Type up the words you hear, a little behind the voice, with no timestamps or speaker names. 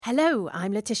Hello,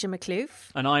 I'm Letitia McCloof.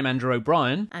 And I'm Andrew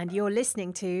O'Brien. And you're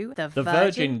listening to the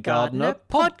Virgin Gardener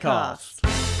Podcast.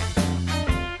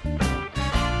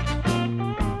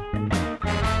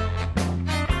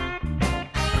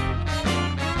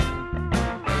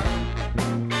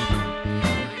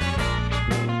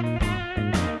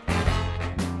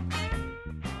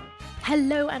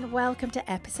 Hello and welcome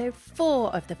to episode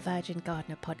 4 of the Virgin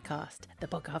Gardener Podcast, the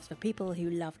podcast for people who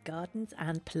love gardens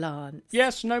and plants.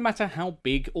 Yes, no matter how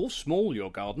big or small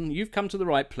your garden, you've come to the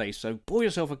right place, so pour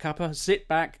yourself a cuppa, sit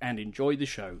back and enjoy the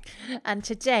show. And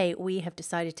today we have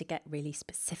decided to get really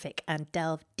specific and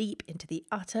delve deep into the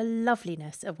utter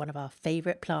loveliness of one of our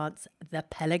favourite plants, the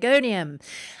pelargonium.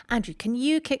 Andrew, can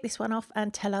you kick this one off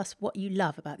and tell us what you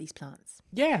love about these plants?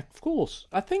 Yeah, of course.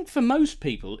 I think for most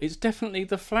people, it's definitely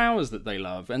the flowers that they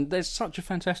love, and there's such a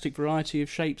fantastic variety of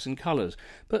shapes and colours.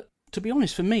 But to be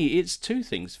honest, for me, it's two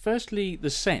things. Firstly, the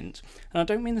scent, and I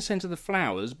don't mean the scent of the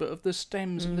flowers, but of the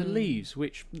stems and the leaves,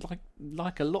 which,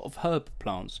 like a lot of herb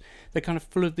plants, they're kind of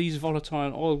full of these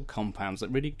volatile oil compounds that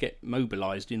really get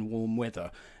mobilised in warm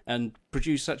weather and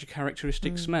produce such a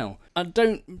characteristic smell. I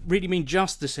don't really mean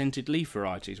just the scented leaf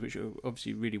varieties, which are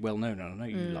obviously really well known, and I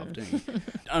know you love, don't you?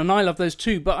 And I love those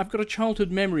too, but I've got a childhood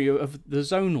memory of the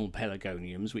zonal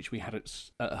pelargoniums, which we had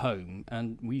at home,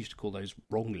 and we used to call those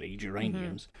wrongly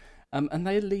geraniums. And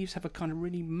their leaves have a kind of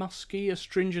really musky,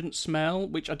 astringent smell,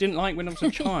 which I didn't like when I was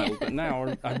a child, but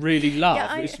now I really love.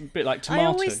 Yeah, it's a bit like tomato. I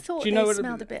always thought they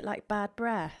smelled a bit like bad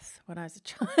breath when I was a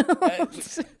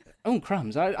child. Oh,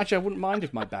 crumbs. I wouldn't mind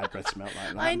if my bad breath smelled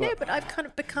like that. I know, but I've kind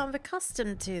of become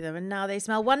accustomed to them, and now they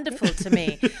smell wonderful to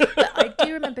me. But I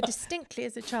do remember distinctly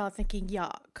as a child thinking,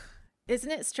 yuck.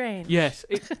 Isn't it strange? Yes.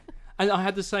 And I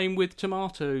had the same with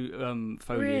tomato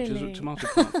foliage, tomato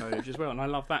plant foliage as well, and I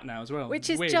love that now as well. Which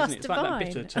is weird, just isn't it? It's divine.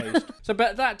 like that bitter taste.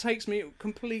 But that takes me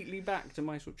completely back to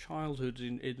my sort of childhood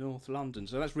in North London,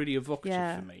 so that's really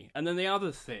evocative for me. And then the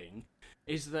other thing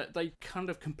is that they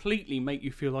kind of completely make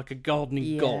you feel like a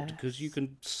gardening god, because you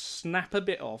can snap a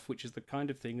bit off, which is the kind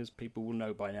of thing, as people will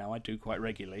know by now, I do quite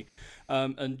regularly,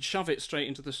 and shove it straight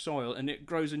into the soil, and it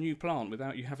grows a new plant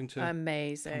without you having to kind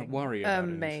of worry about it.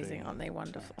 Amazing, aren't they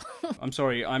wonderful? I'm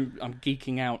sorry, I'm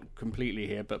geeking out completely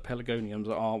here, but pelargoniums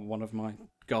are one of my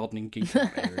gardening geek out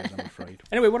areas, I'm afraid.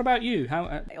 Anyway, what about you?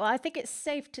 Well, I think it's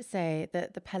safe to say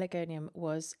that the pelargonium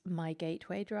was my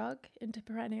gateway drug into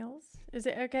perennials. Is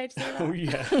it okay to say that? Oh,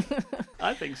 yeah.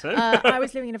 I think so. I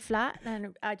was living in a flat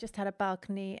and I just had a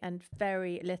balcony and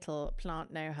very little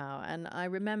plant know-how. And I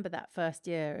remember that first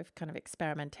year of kind of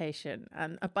experimentation.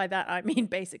 And by that, I mean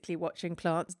basically watching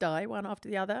plants die one after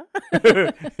the other.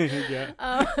 But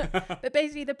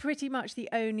basically, pretty much the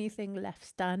only thing left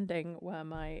standing were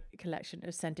my collection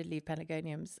of scented leaf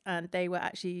pelargoniums. And they were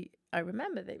actually, I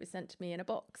remember they were sent to me in a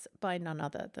box by none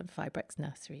other than Fibrex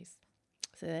Nurseries.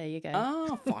 So there you go.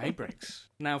 Ah, Fibrex.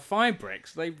 Now,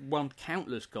 Fibrex, they've won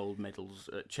countless gold medals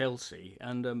at Chelsea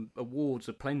and awards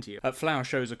aplenty at flower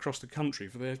shows across the country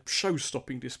for their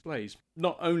show-stopping displays,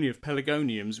 not only of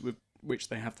pelargoniums, which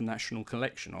they have the national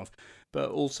collection of, but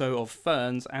also of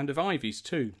ferns and of ivies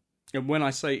too. And when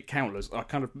I say countless, I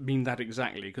kind of mean that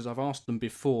exactly, because I've asked them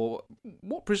before,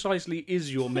 what precisely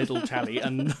is your medal tally?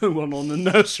 And no one on the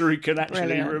nursery can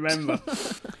actually remember.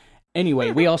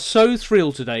 Anyway, we are so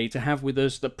thrilled today to have with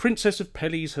us the Princess of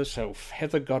Pellies herself,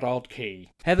 Heather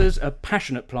Godard-Key. Heather's a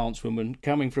passionate plants woman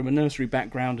coming from a nursery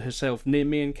background herself near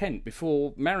me in Kent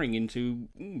before marrying into,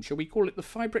 shall we call it the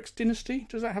Fibrex dynasty?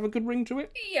 Does that have a good ring to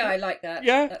it? Yeah, I like that.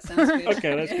 Yeah? That sounds good.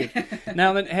 Okay, that's good.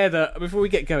 Now then, Heather, before we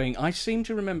get going, I seem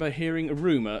to remember hearing a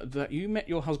rumour that you met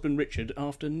your husband Richard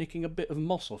after nicking a bit of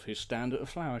moss off his stand at a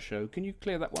flower show. Can you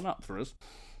clear that one up for us?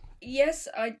 Yes,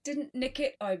 I didn't nick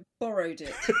it, I borrowed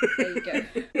it. There you go.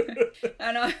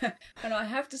 and I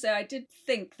have to say, I did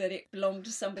think that it belonged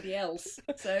to somebody else.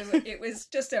 So it was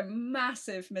just a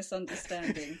massive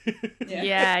misunderstanding.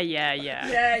 Yeah.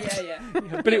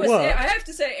 But it worked. I have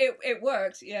to say, it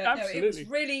worked. Yeah, absolutely. No, it was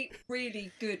really,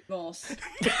 really good moss.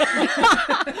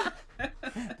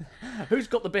 Who's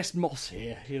got the best moss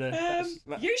here?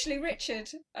 Usually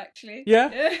Richard, actually.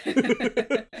 Yeah?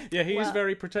 Yeah, he is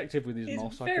very protective with his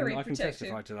moss. I can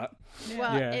testify to that. Yeah.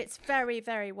 Well, it's very,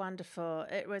 very wonderful.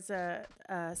 It was a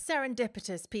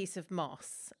serendipitous piece of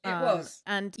moss. It was.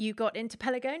 And you got into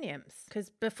pelargoniums, because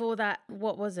before that,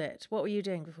 what was it? What were you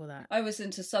doing before that? I was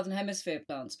into Southern Hemisphere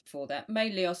plants before that,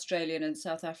 mainly Australian and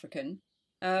South African.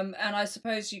 And I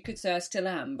suppose you could say I still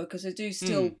am, because I do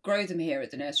still grow them here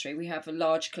at the nursery. We have a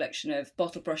large collection of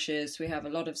bottle brushes. We have a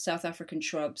lot of South African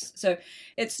shrubs. So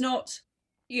it's not...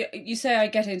 You say I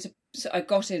get into I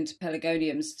got into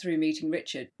pelargoniums through meeting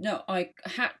Richard. No, I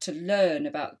had to learn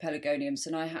about the pelargoniums,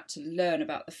 and I had to learn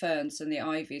about the ferns and the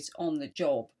ivies on the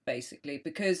job, basically,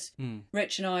 because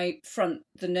Rich and I front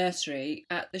the nursery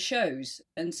at the shows.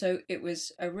 And so it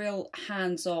was a real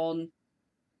hands-on,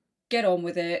 get on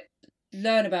with it,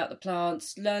 learn about the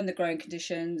plants, learn the growing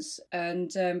conditions.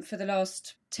 And for the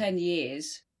last 10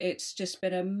 years, it's just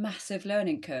been a massive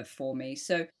learning curve for me.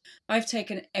 So I've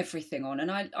taken everything on,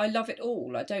 and I love it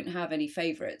all. I don't have any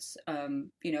favourites. I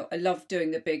love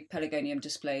doing the big pelargonium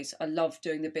displays. I love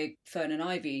doing the big fern and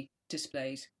ivy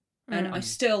displays. And I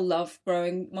still love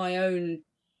growing my own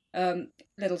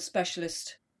little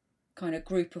specialist kind of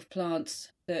group of plants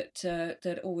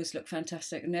that always look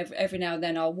fantastic. And every now and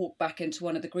then I'll walk back into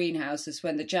one of the greenhouses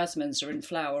when the jasmines are in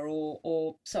flower,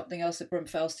 or something else at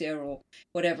Brumfelsia or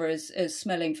whatever is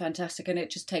smelling fantastic, and it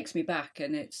just takes me back,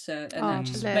 and it's and that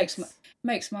just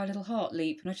makes my little heart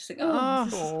leap, and I just think,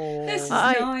 this is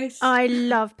nice. I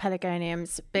love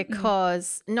pelargoniums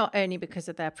because not only because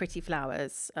of their pretty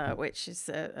flowers, which is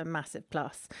a massive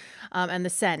plus, and the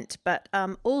scent, but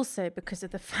also because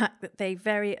of the fact that they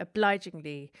very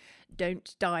obligingly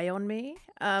don't die on me.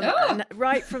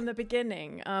 Right from the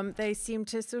beginning, they seem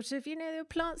to sort of, they're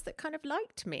plants that kind of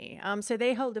liked me. So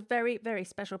they hold a very, very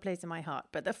special place in my heart.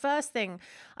 But the first thing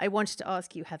I wanted to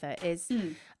ask you, Heather, is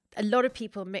a lot of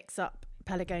people mix up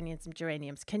pelargoniums and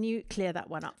geraniums. Can you clear that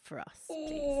one up for us,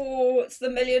 please? Oh, it's the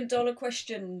 $1 million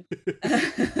question.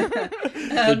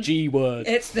 The G word.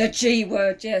 It's the G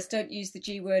word. Yes, don't use the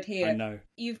G word here. I know.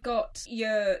 You've got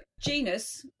your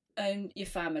genus and your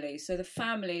family. So the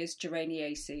family is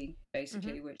Geraniaceae,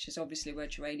 basically, which is obviously where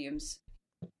geraniums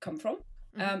come from.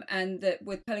 And that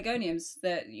with pelargoniums,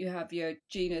 that you have your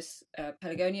genus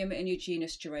Pelargonium and your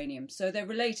genus Geranium. So they're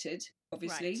related,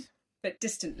 obviously, but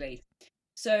distantly.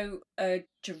 So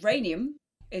geranium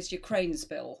is your crane's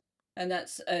bill, and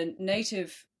that's a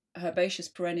native herbaceous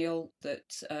perennial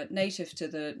that's native to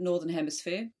the northern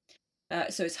hemisphere.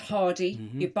 So it's hardy.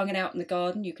 You're bunging out in the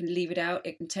garden, you can leave it out,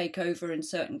 it can take over in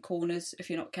certain corners. If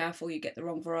you're not careful, you get the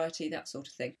wrong variety, that sort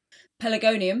of thing.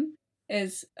 Pelargonium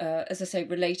is, as I say,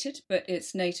 related, but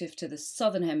it's native to the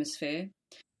southern hemisphere,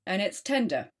 and it's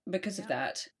tender because of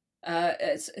that.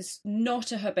 It's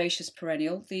not a herbaceous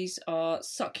perennial. These are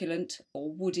succulent or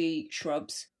woody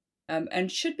shrubs,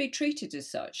 and should be treated as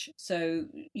such. So,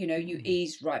 you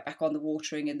ease right back on the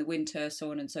watering in the winter,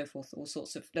 so on and so forth, all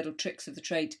sorts of little tricks of the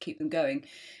trade to keep them going.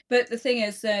 But the thing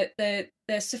is that they're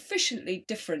sufficiently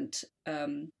different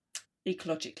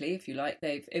ecologically, if you like.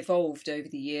 They've evolved over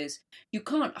the years. You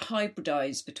can't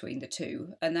hybridize between the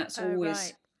two, and that's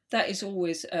always... That is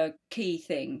always a key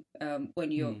thing when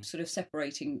you're sort of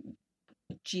separating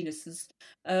genuses.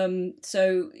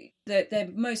 So they're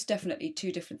most definitely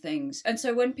two different things. And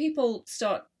so when people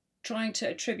start trying to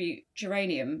attribute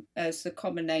geranium as the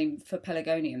common name for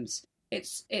pelargoniums,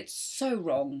 it's so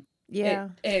wrong. Yeah,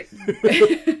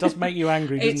 it does make you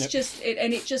angry, doesn't it?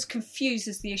 It just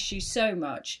confuses the issue so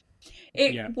much.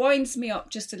 It winds me up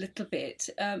just a little bit,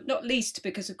 not least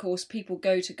because, of course, people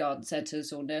go to garden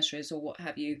centres or nurseries or what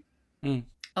have you,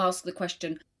 ask the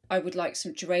question, I would like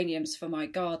some geraniums for my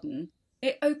garden.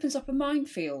 It opens up a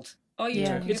minefield. Are you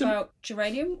talking about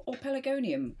geranium or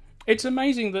pelargonium? It's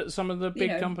amazing that some of the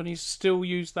big companies still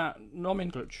use that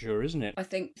nomenclature, isn't it? I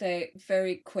think they're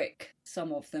very quick,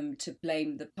 some of them, to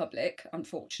blame the public,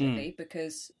 unfortunately,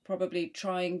 because probably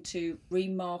trying to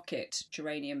remarket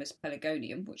geranium as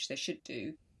pelargonium, which they should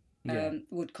do,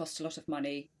 would cost a lot of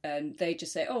money. And they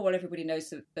just say, oh, well, everybody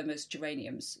knows them as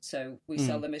geraniums, so we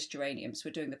sell them as geraniums.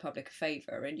 We're doing the public a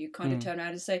favour. And you kind of turn around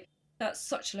and say, that's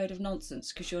such a load of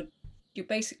nonsense, because you're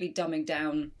basically dumbing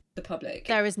down the public.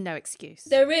 There is no excuse.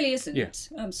 There really isn't. Yeah.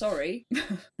 I'm sorry.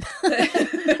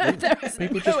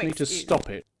 People just need to stop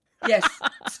it. Yes,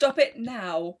 stop it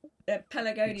now. They're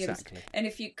pelargoniums. Exactly. And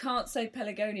if you can't say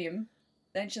pelargonium,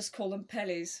 then just call them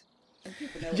pellies. And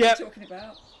people know what you're talking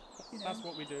about. That's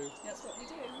what we do. That's what we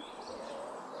do.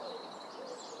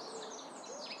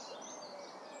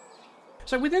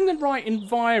 So within the right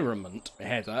environment,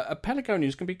 Heather,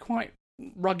 pelargoniums can be quite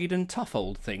rugged and tough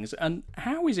old things. And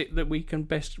how is it that we can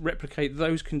best replicate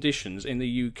those conditions in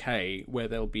the UK where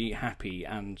they'll be happy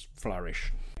and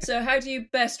flourish? So how do you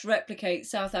best replicate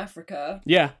South Africa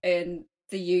in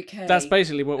the UK? That's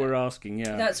basically what we're asking,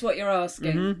 yeah. That's what you're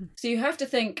asking. So you have to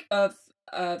think of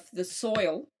the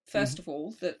soil, first of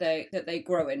all, that they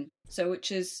grow in. So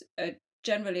which is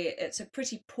generally, it's a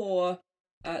pretty poor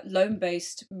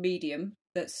loam-based medium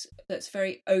that's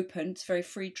very open, it's very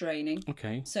free draining.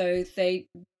 Okay. So they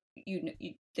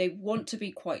want to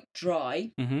be quite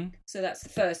dry. So that's the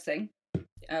first thing.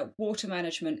 Water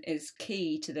management is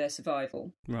key to their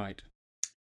survival. Right.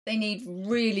 they need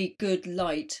really good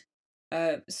light.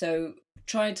 So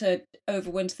trying to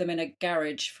overwinter them in a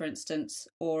garage, for instance,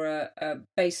 or a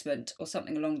basement or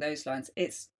something along those lines,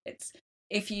 it's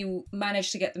if you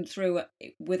manage to get them through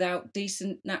without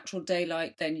decent natural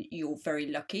daylight, then you're very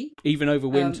lucky. Even over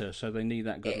winter, so they need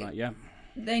that good light, yeah.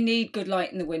 They need good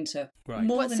light in the winter. Right.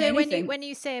 More than so anything. when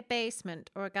you say a basement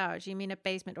or a garage, you mean a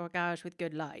basement or a garage with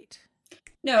good light?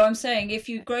 No, I'm saying if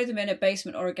you grow them in a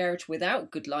basement or a garage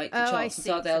without good light, the chances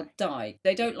are they'll die.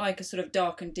 They don't like a sort of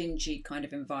dark and dingy kind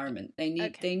of environment. They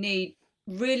need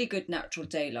really good natural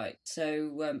daylight.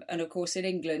 So, and of course in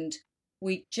England,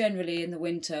 we generally in the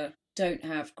winter don't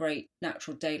have great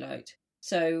natural daylight.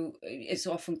 So it's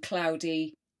often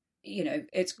cloudy,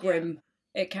 it's grim.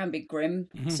 It can be grim.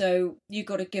 Mm-hmm. So you've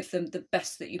got to give them the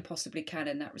best that you possibly can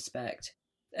in that respect.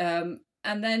 And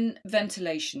then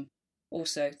ventilation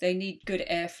also. They need good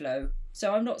airflow.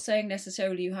 So I'm not saying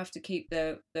necessarily you have to keep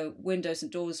the windows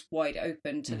and doors wide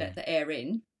open to let the air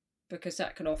in, because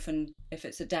that can often, if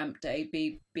it's a damp day,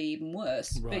 be even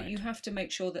worse. Right. But you have to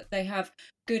make sure that they have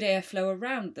good airflow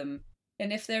around them.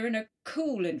 And if they're in a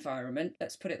cool environment,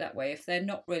 let's put it that way, if they're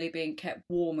not really being kept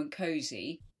warm and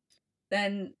cosy,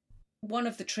 then one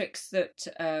of the tricks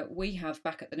that we have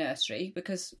back at the nursery,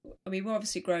 because we're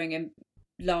obviously growing in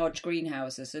large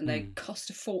greenhouses and they cost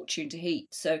a fortune to heat,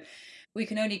 so we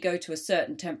can only go to a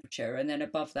certain temperature, and then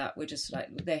above that we're just like,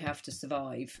 they have to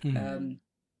survive.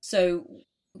 So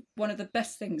one of the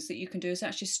best things that you can do is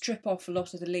actually strip off a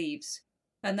lot of the leaves,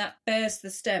 and that bears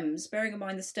the stems, bearing in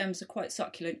mind the stems are quite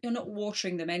succulent. You're not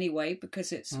watering them anyway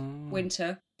because it's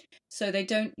winter, so they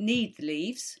don't need the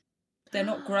leaves. They're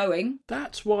not growing.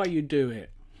 That's why you do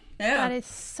it. Yeah. That is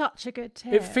such a good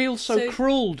tip. It feels so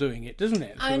cruel doing it, doesn't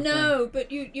it? I know,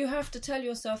 but you have to tell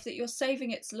yourself that you're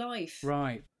saving its life.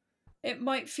 Right. It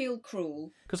might feel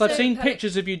cruel. Because I've seen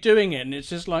pictures of you doing it, and it's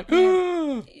just like,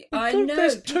 oh, I know.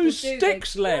 There's 2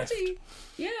 sticks left.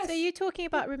 Yes. So you're talking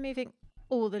about removing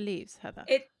all the leaves, Heather?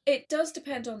 It does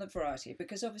depend on the variety,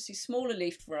 because obviously smaller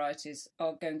leafed varieties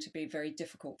are going to be very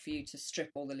difficult for you to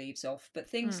strip all the leaves off. But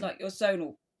things like your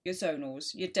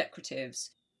zonals, your decoratives,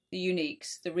 the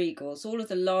uniques, the regals, all of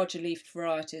the larger leafed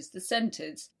varieties, the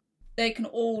centres, they can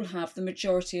all have the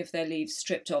majority of their leaves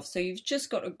stripped off. So you've just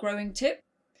got a growing tip,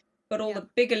 but all the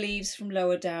bigger leaves from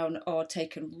lower down are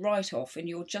taken right off, and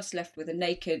you're just left with a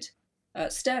naked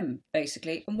stem,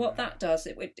 basically. And what that does,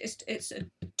 it's a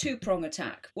 2-prong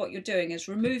attack. What you're doing is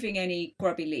removing any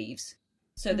grubby leaves,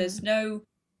 so there's no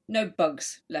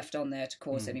bugs left on there to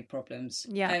cause any problems.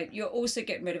 You're also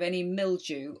getting rid of any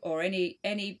mildew or any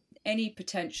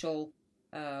potential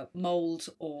mould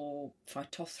or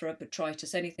Phytophthora,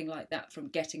 botrytis, anything like that from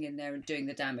getting in there and doing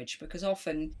the damage, because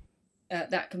often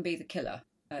that can be the killer.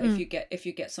 If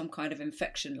you get some kind of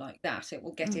infection like that, it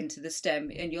will get into the stem,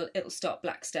 and it'll start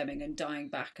black stemming and dying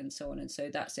back and so on. And so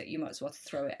that's it. You might as well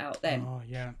throw it out then. Oh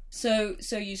yeah. So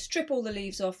you strip all the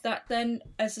leaves off. That then,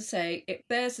 as I say, it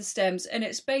bears the stems, and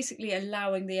it's basically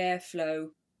allowing the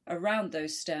airflow around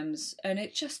those stems, and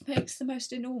it just makes the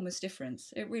most enormous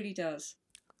difference. It really does.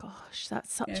 Gosh,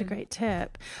 that's such a great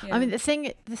tip. I mean, the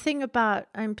thing about,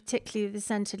 and particularly the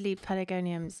centered leaf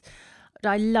pelargoniums, what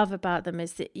I love about them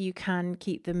is that you can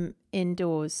keep them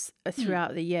indoors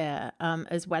throughout the year,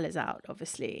 as well as out,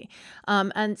 obviously.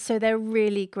 And so they're a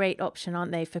really great option,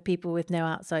 aren't they, for people with no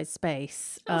outside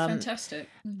space? Fantastic.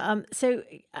 So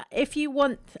if you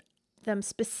want them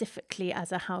specifically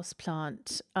as a house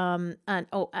plant,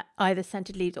 or either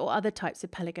scented leaves or other types of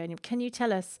pelargonium, can you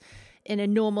tell us, in a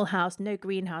normal house, no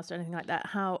greenhouse or anything like that,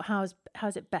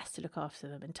 how's it best to look after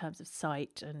them in terms of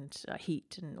sight and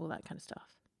heat and all that kind of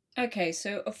stuff? Okay,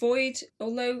 so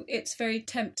although it's very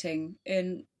tempting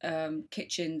in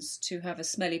kitchens to have a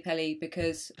smelly pelly,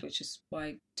 which is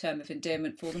my term of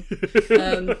endearment for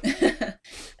them,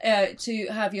 to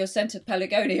have your scented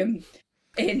pelargonium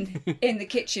in the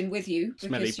kitchen with you,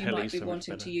 because you might be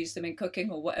wanting to use them in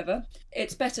cooking or whatever.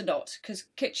 It's better not, because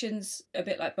kitchens, a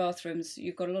bit like bathrooms,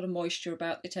 you've got a lot of moisture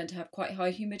about. They tend to have quite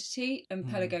high humidity, and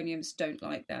pelargoniums don't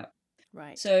like that.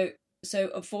 Right. So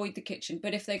avoid the kitchen.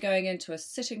 But if they're going into a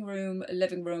sitting room, a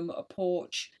living room, a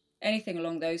porch, anything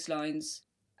along those lines,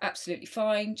 absolutely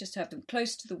fine. Just have them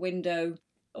close to the window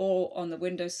or on the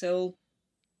windowsill,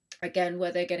 again,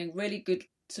 where they're getting really good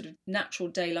sort of natural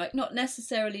daylight, not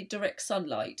necessarily direct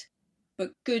sunlight,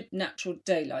 but good natural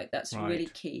daylight. That's really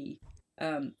key.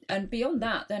 And beyond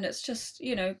that, then it's just,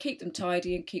 keep them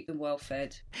tidy and keep them well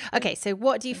fed. Okay, so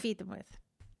what do you feed them with?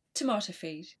 Tomato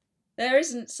feed. There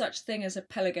isn't such thing as a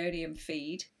pelargonium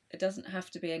feed. It doesn't have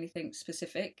to be anything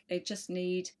specific. They just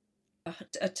need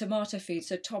a tomato feed,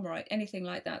 so Tomarite, anything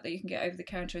like that you can get over the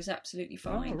counter is absolutely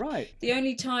fine. Oh, right. The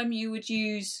only time you would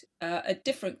use a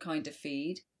different kind of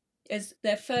feed is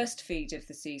their first feed of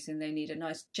the season. They need a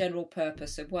nice general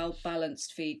purpose, a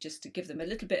well-balanced feed just to give them a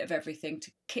little bit of everything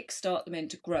to kickstart them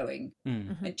into growing.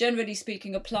 Mm. And generally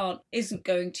speaking, a plant isn't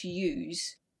going to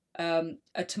use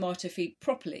a tomato feed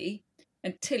properly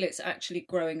until it's actually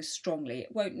growing strongly. It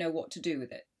won't know what to do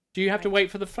with it. Do you have to wait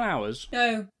for the flowers?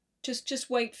 No, just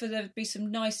wait for there to be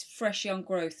some nice fresh young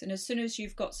growth, and as soon as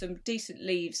you've got some decent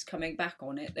leaves coming back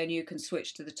on it, then you can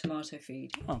switch to the tomato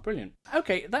feed. Oh, brilliant.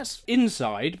 Okay, that's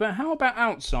inside, but how about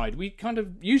outside? We kind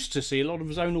of used to see a lot of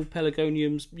zonal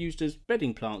pelargoniums used as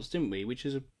bedding plants, didn't we? Which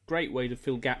is a great way to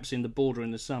fill gaps in the border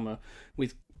in the summer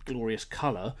with glorious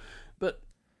colour. But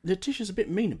Letitia's a bit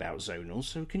mean about zonals,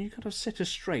 so can you kind of set her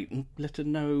straight and let her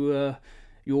know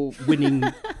your winning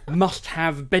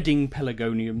must-have bedding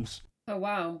pelargoniums? Oh,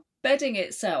 wow. Bedding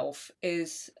itself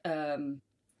is, I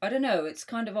don't know, it's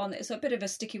a bit of a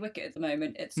sticky wicket at the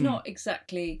moment. It's not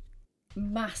exactly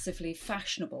massively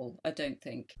fashionable, I don't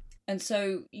think. And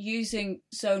so using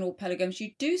zonal pelargoniums,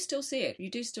 you do still see it.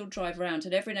 You do still drive around,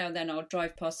 and every now and then I'll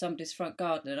drive past somebody's front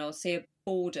garden and I'll see a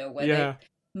border where they've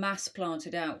mass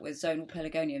planted out with zonal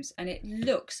pelargoniums, and it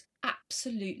looks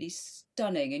absolutely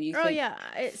stunning, and you think,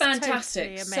 it's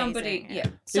fantastic. Totally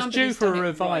amazing. It's due for a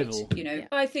revival. Right,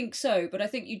 I think so, but I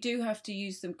think you do have to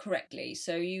use them correctly.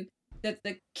 So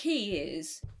the key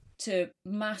is to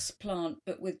mass plant,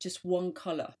 but with just one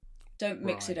colour. Don't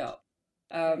mix it up.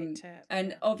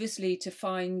 And obviously to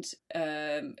find,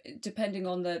 depending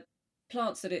on the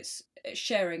plants that it's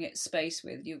sharing its space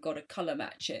with, you've got to colour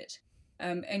match it.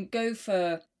 And go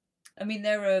for, I mean,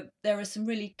 there are some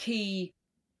really key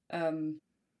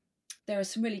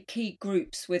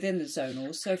groups within the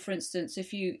zonals. So, for instance,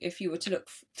 if you were to look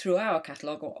through our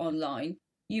catalogue or online,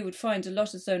 you would find a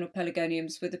lot of zonal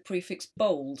pelargoniums with the prefix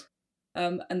bold.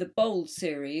 And the bold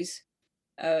series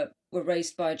were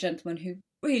raised by a gentleman who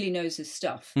really knows his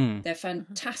stuff. They're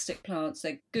fantastic plants.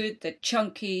 They're good. They're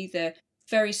chunky. They're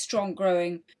very strong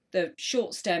growing. They're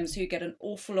short stems, so you get an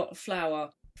awful lot of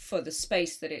flower for the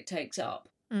space that it takes up.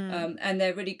 And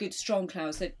they're really good strong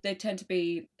flowers. They tend to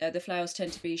be, the flowers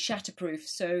tend to be shatterproof,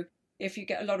 so if you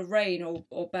get a lot of rain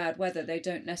or bad weather, they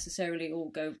don't necessarily all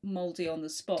go mouldy on the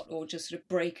spot or just sort of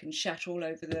break and shatter all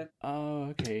over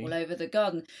the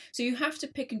garden. So you have to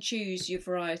pick and choose your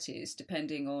varieties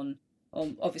depending on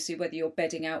obviously whether you're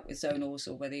bedding out with zonals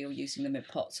or whether you're using them in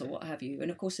pots or what have you. And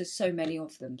of course there's so many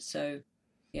of them, so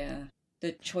yeah,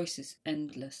 the choice is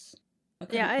endless.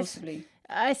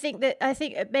 I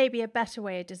think maybe a better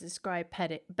way to describe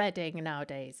bedding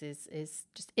nowadays is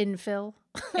just infill.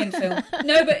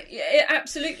 No, but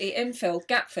absolutely infill,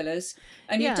 gap fillers.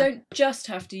 And you don't just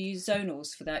have to use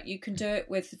zonals for that. You can do it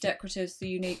with the decoratives,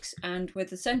 the uniques, and with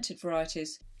the scented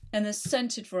varieties. And the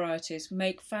scented varieties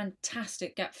make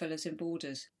fantastic gap fillers in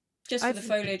borders, just for the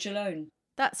foliage alone.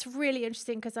 That's really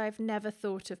interesting because I've never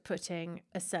thought of putting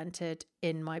a scented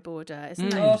in my border. Isn't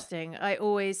that interesting? I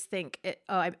always think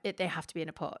they have to be in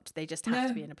a pot. They just have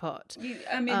to be in a pot.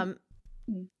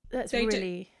 That's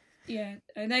really... Yeah,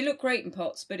 and they look great in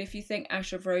pots, but if you think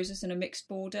Ash of Roses in a mixed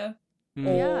border,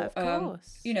 or, of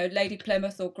course. Lady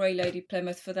Plymouth or Grey Lady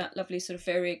Plymouth for that lovely sort of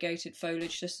variegated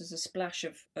foliage, just as a splash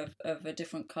of a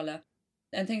different colour.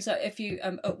 And things like if you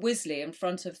at Wisley in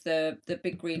front of the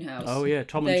big greenhouse. Oh yeah,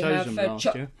 Tom and Chosen last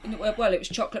year. Well, it was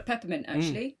chocolate peppermint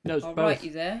actually. No, I'll write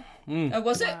you there. Oh,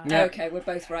 was it? Wow. Yeah. Okay, we're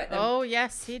both right then. Oh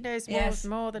yes, he knows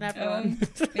more than everyone.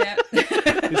 Yeah,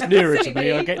 it's nearer to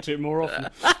me. I get to it more often.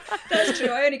 That's true.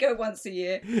 I only go once a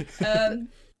year,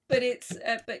 but it's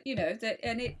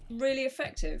and it's really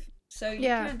effective. So you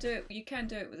can do it. You can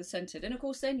do it with a scented, and of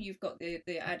course, then you've got the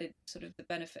added sort of the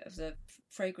benefit of the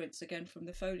fragrance again from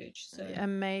the foliage. So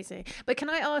amazing. But can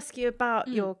I ask you about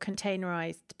your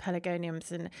containerized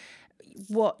pelargoniums and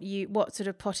what sort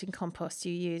of potting compost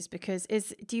you use? Because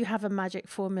do you have a magic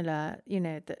formula?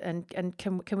 And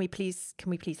can we please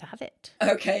have it?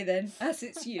 Okay, then, as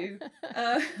it's you.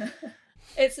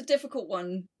 It's a difficult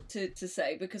one to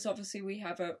say because obviously we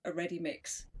have a ready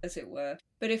mix, as it were.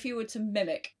 But if you were to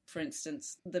mimic, for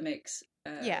instance, the mix,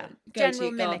 go to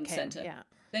your garden centre,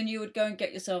 then you would go and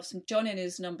get yourself some John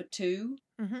Innes No. 2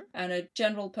 and a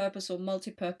general purpose or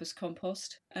multi-purpose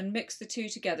compost and mix the two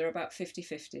together about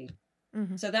 50-50.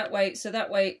 So that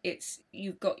way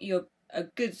you've got a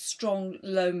good strong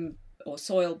loam or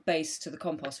soil base to the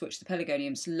compost, which the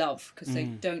pelargoniums love because they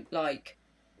don't like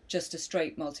just a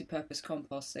straight multi-purpose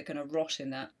compost. They're going to rot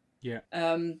in that. Yeah.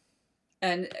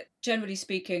 And generally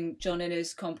speaking, John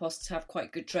Innes composts have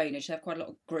quite good drainage. They have quite a lot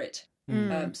of grit.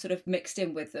 sort of mixed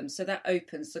in with them. So that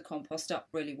opens the compost up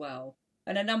really well.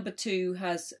 And a number 2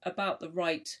 has about the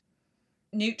right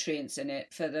nutrients in it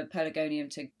for the pelargonium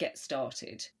to get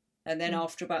started. And then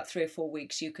after about 3 or 4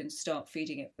 weeks, you can start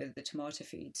feeding it with the tomato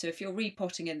feed. So if you're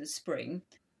repotting in the spring,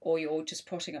 or you're just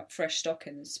potting up fresh stock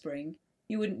in the spring,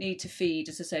 you wouldn't need to feed,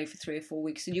 as I say, for 3 or 4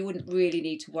 weeks. And you wouldn't really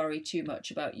need to worry too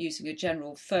much about using a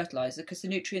general fertiliser because the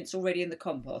nutrients are already in the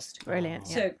compost. Brilliant.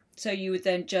 So you would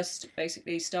then just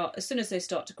basically start, as soon as they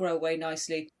start to grow away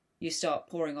nicely, you start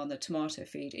pouring on the tomato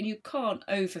feed. And you can't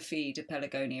overfeed a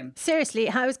pelargonium. Seriously,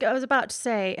 I was about to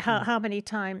say, how many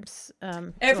times?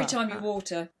 Every time you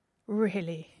water.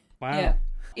 Really? Wow.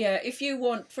 Yeah, if you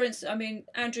want, for instance, I mean,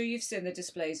 Andrew, you've seen the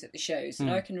displays at the shows, and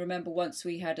I can remember once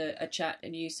we had a chat,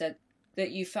 and you said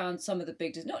that you found some of the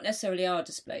big, not necessarily our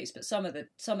displays, but some of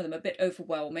them a bit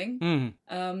overwhelming.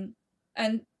 And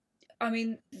I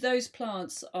mean, those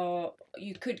plants are,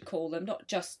 you could call them not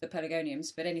just the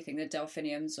pelargoniums, but anything, the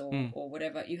delphiniums or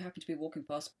whatever you happen to be walking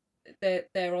past.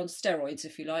 They're on steroids,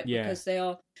 if you like, because they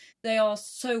are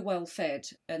so well fed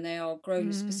and they are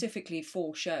grown specifically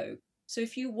for show. So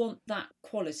if you want that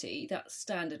quality, that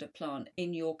standard of plant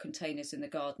in your containers in the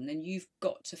garden, then you've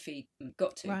got to feed them.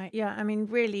 Got to. Right. Yeah. I mean,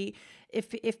 really,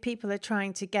 if people are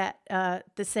trying to get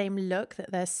the same look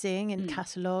that they're seeing in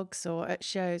catalogues or at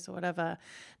shows or whatever,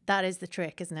 that is the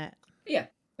trick, isn't it? Yeah.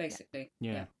 Basically.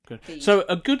 Yeah, good. Feed. So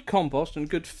a good compost and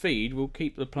good feed will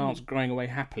keep the plants growing away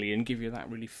happily and give you that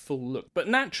really full look. But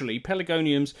naturally,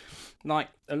 pelargoniums, like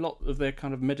a lot of their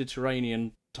kind of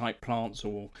Mediterranean type plants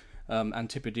or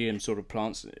Antipodean sort of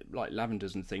plants, like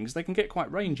lavenders and things, they can get quite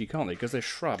rangy, can't they? Because they're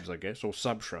shrubs, I guess, or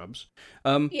sub-shrubs.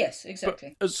 Yes,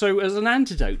 exactly. So as an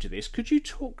antidote to this, could you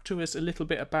talk to us a little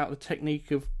bit about the technique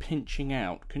of pinching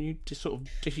out? Can you just sort of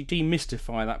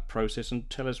demystify that process and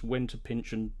tell us when to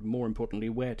pinch and, more importantly,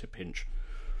 where to pinch?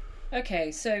 Okay,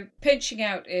 so pinching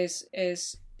out is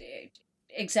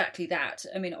exactly that.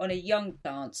 I mean, on a young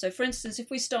plant. So, for instance, if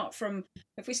we start from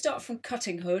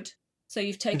cutting hood, so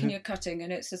you've taken your cutting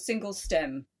and it's a single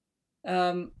stem.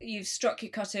 You've struck your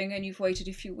cutting and you've waited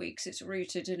a few weeks. It's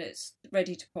rooted and it's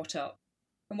ready to pot up.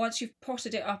 And once you've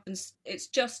potted it up and it's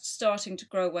just starting to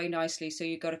grow away nicely, so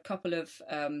you've got a couple of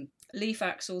leaf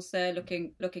axils there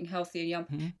looking healthy and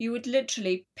young, you would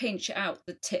literally pinch out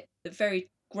the tip, the very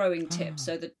growing tip.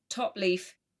 So the top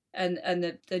leaf and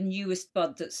the newest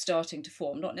bud that's starting to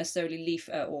form, not necessarily leaf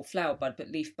or flower bud, but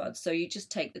leaf bud. So you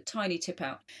just take the tiny tip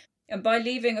out. And by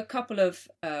leaving a couple of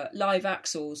live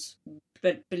axils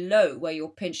below where you're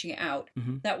pinching it out,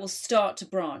 that will start to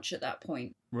branch at that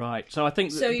point. Right. So I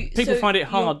think people find it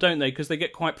hard, don't they? Because they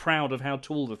get quite proud of how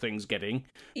tall the thing's getting.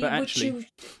 But actually...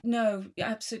 No,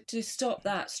 absolutely stop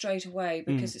that straight away,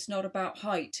 because it's not about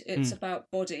height, it's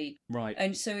about body. Right.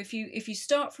 And so if you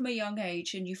start from a young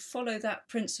age and you follow that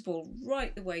principle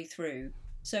right the way through,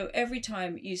 so every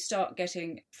time you start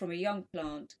getting from a young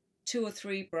plant 2 or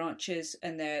 3 branches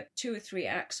and there are 2 or 3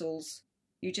 axils,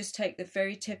 you just take the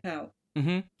very tip out.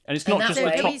 And it's not just the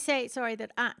top. When you say, sorry,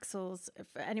 that axils,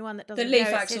 for anyone that doesn't the leaf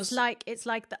know, axils, it's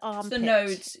like the armpit. the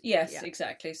nodes, yes,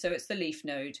 exactly. So it's the leaf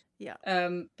node. Yeah.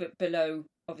 But below,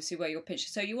 obviously, where you're pinching.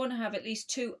 So you want to have at least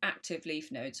 2 active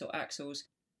leaf nodes or axils,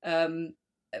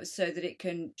 so that it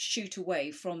can shoot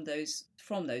away from those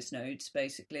nodes,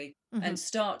 basically, and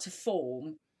start to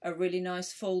form a really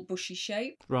nice full bushy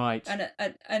shape. Right.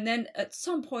 And then at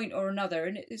some point or another,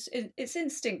 and it's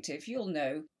instinctive, you'll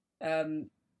know,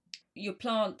 your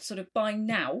plant sort of by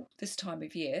now, this time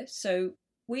of year. So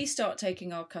we start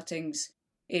taking our cuttings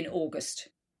in August,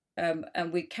 and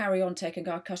we carry on taking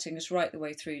our cuttings right the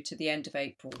way through to the end of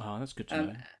April. Oh, that's good to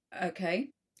know. Okay.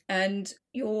 And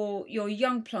your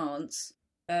young plants,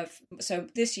 so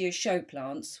this year's show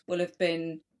plants will have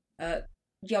been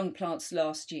young plants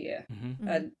last year,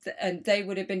 and they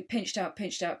would have been pinched out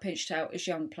as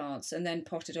young plants, and then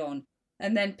potted on,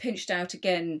 and then pinched out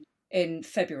again in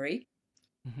February,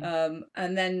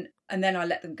 and then I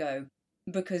let them go,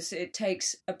 because it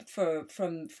takes from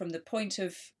the point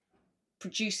of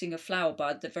producing a flower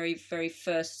bud, the very very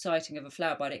first sighting of a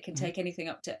flower bud, it can take anything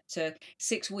up to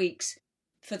 6 weeks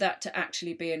for that to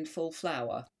actually be in full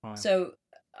flower. Wow. So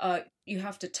you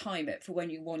have to time it for when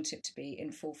you want it to be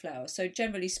in full flower. So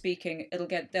generally speaking,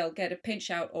 they'll get a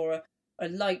pinch out or a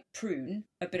light prune,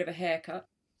 a bit of a haircut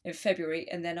in February,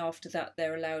 and then after that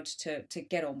they're allowed to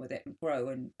get on with it and grow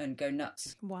and go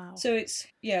nuts. Wow. So it's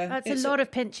that's a lot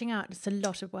of pinching out. It's a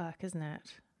lot of work, isn't it?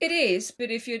 It is,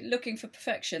 but if you're looking for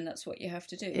perfection, that's what you have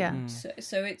to do. Yeah.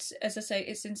 So it's, as I say,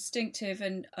 it's instinctive,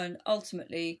 and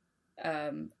ultimately,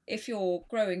 if you're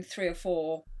growing 3 or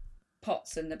 4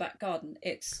 pots in the back garden,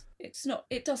 it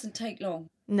doesn't take long.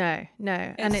 No.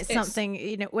 And it's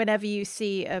something, whenever you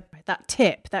see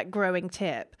that growing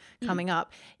tip coming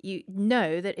up, you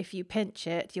know that if you pinch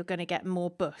it, you're going to get more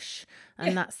bush.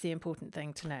 And that's the important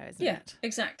thing to know, isn't it? Yeah,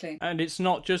 exactly. And it's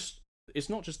not just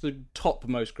the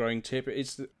topmost growing tip.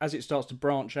 It's as it starts to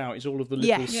branch out, it's all of the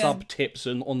little sub tips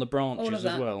and on the branches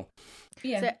as well.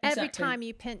 Yeah, so every time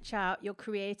you pinch out, you're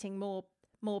creating more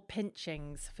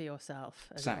pinchings for yourself.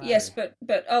 Exactly. Yes, but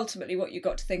ultimately what you've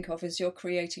got to think of is you're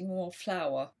creating more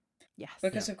flower. Yes.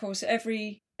 Because of course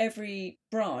every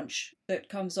branch that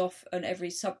comes off and every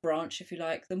sub branch, if you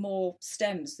like, the more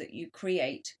stems that you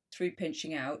create through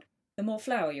pinching out, the more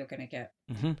flower you're going to get.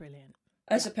 Mm-hmm. Brilliant.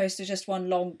 As opposed to just one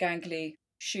long gangly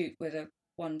shoot with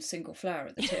one single flower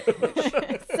at the tip,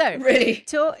 which so really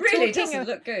talking doesn't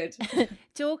look good.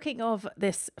 Talking of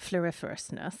this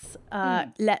floriferousness,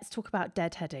 let's talk about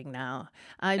deadheading now.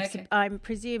 I'm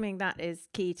presuming that is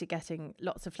key to getting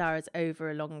lots of flowers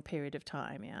over a long period of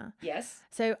time, yeah? Yes.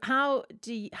 So how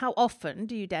often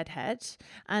do you deadhead?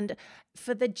 And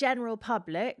for the general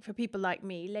public, for people like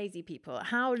me, lazy people,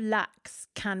 how lax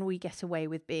can we get away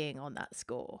with being on that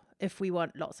score if we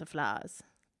want lots of flowers?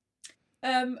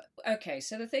 Okay,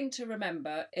 so the thing to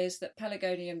remember is that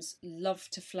pelargoniums love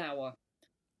to flower.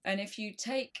 And if you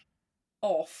take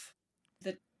off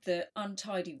the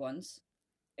untidy ones,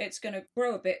 it's going to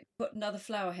grow a bit, put another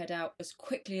flower head out as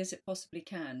quickly as it possibly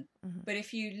can. Mm-hmm. But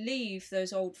if you leave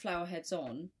those old flower heads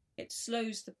on, it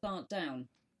slows the plant down.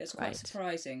 It's quite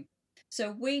surprising.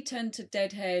 So we tend to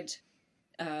deadhead,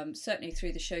 certainly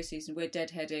through the show season, we're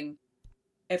deadheading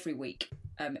every week.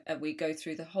 And we go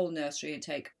through the whole nursery and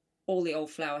take all the old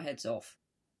flower heads off.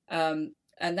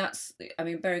 And that's,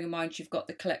 bearing in mind you've got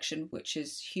the collection, which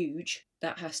is huge.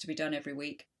 That has to be done every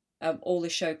week. All the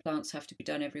show plants have to be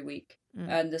done every week.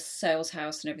 And the sales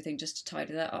house and everything, just to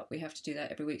tidy that up, we have to do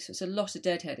that every week. So it's a lot of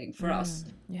deadheading for us.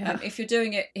 Yeah. If you're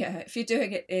doing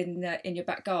it in your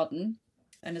back garden,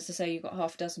 and as I say, you've got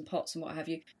half a dozen pots and what have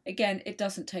you, again, it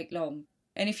doesn't take long.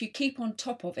 And if you keep on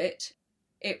top of it,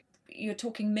 you're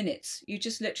talking minutes. You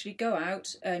just literally go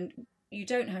out, and you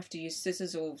don't have to use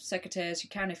scissors or secateurs. You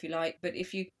can if you like, but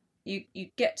if you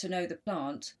get to know the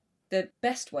plant, the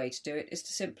best way to do it is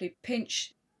to simply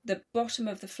pinch the bottom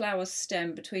of the flower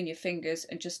stem between your fingers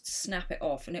and just snap it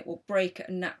off, and it will break at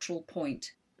a natural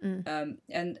point. And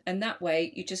that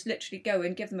way you just literally go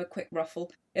and give them a quick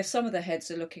ruffle. If some of the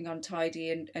heads are looking untidy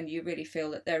and you really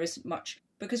feel that there isn't much,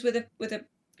 because with a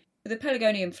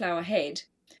pelargonium flower head,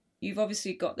 you've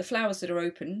obviously got the flowers that are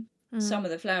open. Some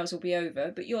of the flowers will be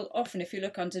over, but you'll often, if you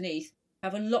look underneath,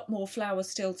 have a lot more flowers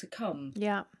still to come.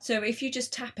 Yeah. So if you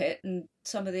just tap it and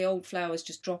some of the old flowers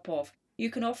just drop off, you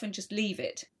can often just leave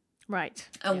it. Right.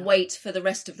 And wait for the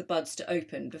rest of the buds to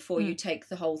open before you take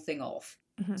the whole thing off.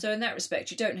 Mm-hmm. So in that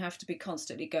respect, you don't have to be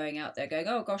constantly going out there going,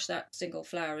 oh gosh, that single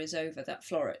flower is over, that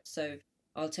floret, so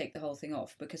I'll take the whole thing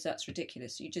off, because that's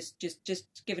ridiculous. You just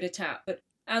give it a tap. But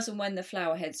as and when the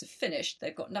flower heads are finished,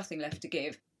 they've got nothing left to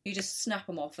give, you just snap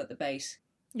them off at the base.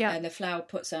 Yeah. And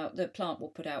the plant will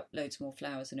put out loads more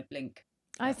flowers in a blink.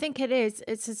 I think it is.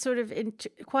 It's a sort of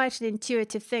quite an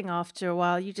intuitive thing after a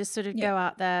while. You just sort of go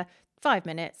out there, 5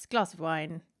 minutes, glass of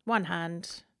wine, one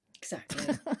hand.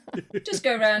 Exactly. Just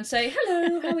go around, say,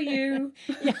 hello, how are you?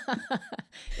 Yeah.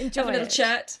 Enjoy Have a little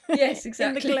chat. Yes,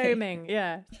 exactly. In the gloaming,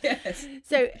 yeah. Yes.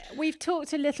 So we've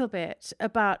talked a little bit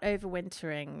about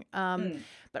overwintering,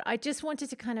 but I just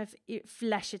wanted to kind of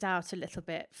flesh it out a little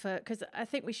bit, because I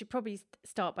think we should probably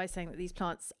start by saying that these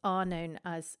plants are known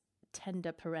as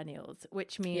tender perennials,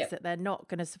 which means that they're not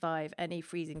going to survive any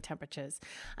freezing temperatures.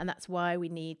 And that's why we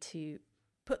need to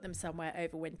put them somewhere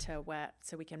over winter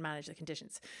so we can manage the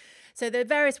conditions. So there are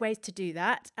various ways to do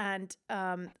that, and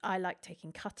I like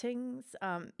taking cuttings,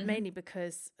 mainly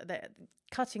because the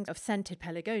cuttings of scented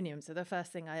pelargoniums are the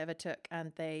first thing I ever took,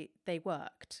 and they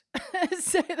worked.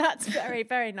 So that's very,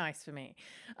 very nice for me.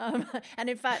 And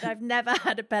in fact, I've never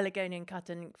had a pelargonium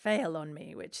cutting fail on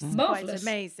me, which is quite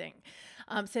amazing.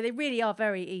 So they really are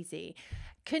very easy.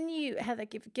 Can you, Heather,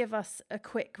 give us a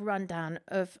quick rundown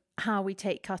of how we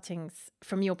take cuttings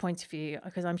from your point of view?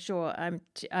 Because I'm sure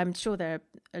there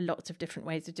are lots of different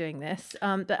ways of doing this.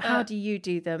 But how do you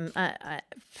do them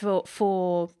for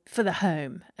the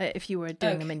home, if you were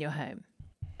doing them in your home?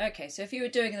 Okay, so if you were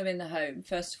doing them in the home,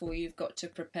 first of all, you've got to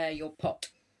prepare your pot.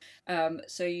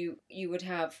 So you would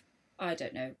have, I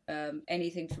don't know,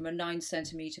 anything from a 9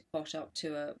 centimetre pot up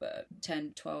to a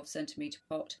 10, 12 centimetre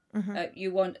pot. Mm-hmm.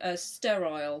 You want a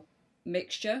sterile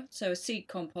mixture. So a seed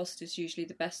compost is usually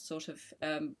the best sort of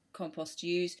compost to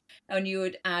use. And you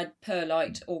would add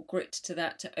perlite or grit to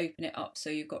that to open it up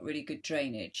so you've got really good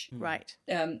drainage. Right.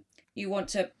 You want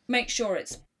to make sure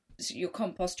it's your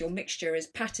compost, your mixture is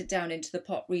patted down into the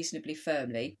pot reasonably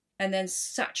firmly, and then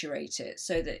saturate it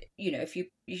so that, if you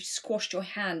squashed your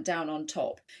hand down on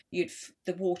top, the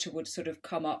water would sort of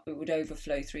come up, it would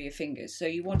overflow through your fingers. So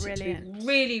you want it to be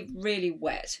really, really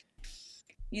wet.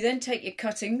 You then take your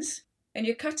cuttings, and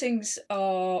your cuttings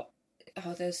are,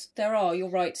 you're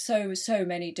right, so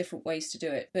many different ways to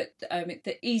do it. But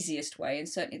the easiest way, and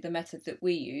certainly the method that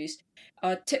we used,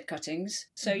 are tip cuttings.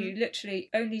 So you literally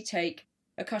only take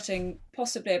a cutting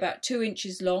possibly about 2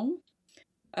 inches long,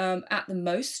 at the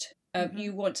most.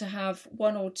 You want to have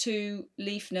 1 or 2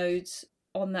 leaf nodes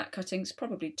on that cutting. It's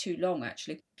probably too long,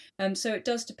 actually. So it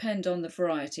does depend on the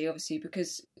variety, obviously,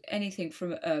 because anything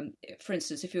from, for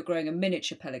instance, if you're growing a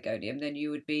miniature pelargonium, then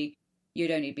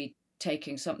you'd only be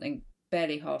taking something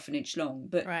barely half an inch long.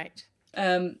 But right.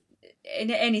 In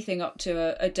anything up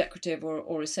to a decorative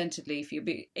or a scented leaf, you'll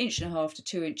be 1.5 to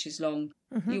 2 inches long.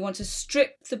 You want to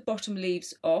strip the bottom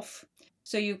leaves off.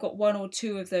 So you've got 1 or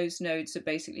 2 of those nodes are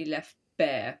basically left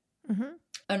bare.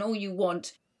 And all you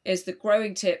want is the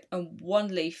growing tip and 1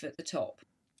 leaf at the top,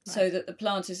 so that the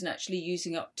plant isn't actually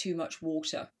using up too much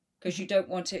water, because you don't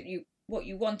want it.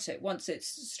 Once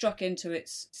it's struck into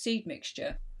its seed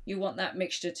mixture, you want that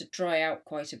mixture to dry out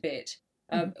quite a bit.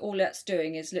 All that's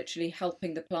doing is literally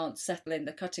helping the plant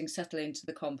the cuttings settle into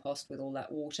the compost with all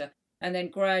that water. And then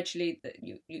gradually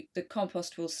the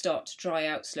compost will start to dry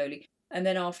out slowly. And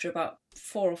then after about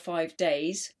 4 or 5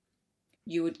 days,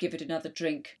 you would give it another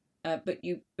drink. But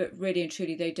really and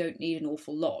truly, they don't need an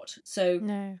awful lot. So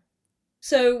you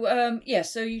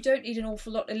don't need an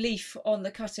awful lot of leaf on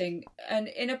the cutting. And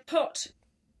in a pot,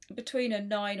 between a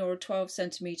 9 or a 12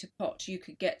 centimetre pot, you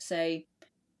could get, say,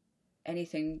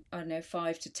 anything,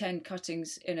 5 to 10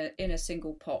 cuttings in a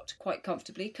single pot quite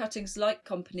comfortably. Cuttings like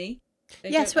company.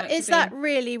 Yes, but is that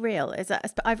really real? Is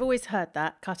that? I've always heard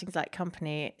that cuttings like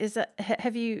company. Is that?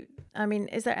 Have you?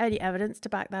 Is there any evidence to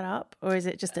back that up, or is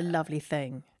it just a lovely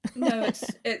thing? No,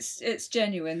 it's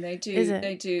genuine. They do.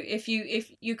 They do. If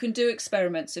you can do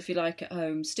experiments, if you like, at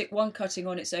home, stick 1 cutting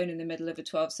on its own in the middle of a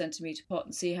 12 centimetre pot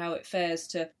and see how it fares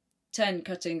to 10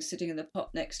 cuttings sitting in the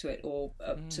pot next to it, or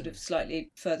sort of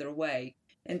slightly further away,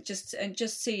 and just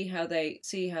see how they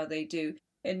do.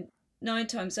 And 9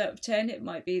 times out of 10, it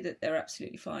might be that they're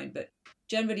absolutely fine. But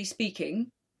generally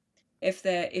speaking,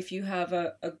 if you have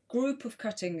a group of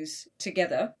cuttings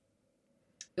together,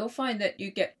 you'll find that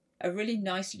you get a really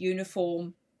nice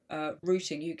uniform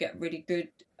rooting. You get really good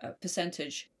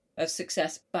percentage of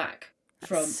success back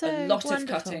from a lot of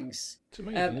cuttings. It's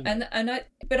amazing,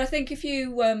 but I think if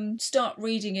you start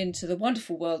reading into the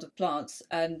wonderful world of plants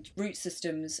and root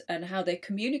systems and how they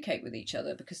communicate with each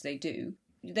other, because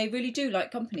they really do like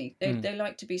company. They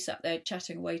like to be sat there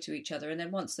chatting away to each other, and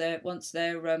then once they're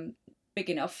big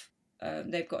enough,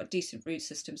 they've got a decent root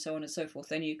system, so on and so forth,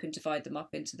 then you can divide them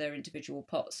up into their individual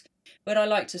pots. But I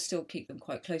like to still keep them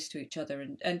quite close to each other,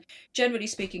 and generally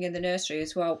speaking in the nursery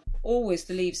as well, always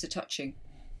the leaves are touching.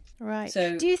 Right.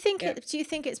 So do you think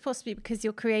it's possibly because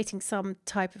you're creating some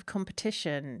type of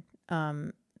competition?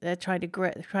 They're trying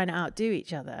to outdo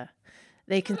each other.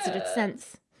 They can sort of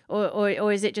sense.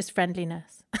 Or is it just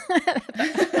friendliness?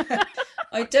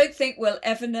 I don't think we'll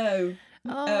ever know,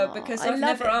 because I've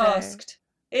never asked.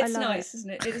 It's nice, isn't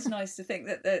it? It is nice to think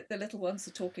that the little ones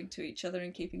are talking to each other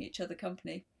and keeping each other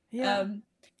company. Yeah.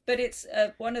 But it's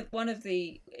one of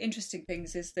the interesting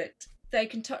things is that they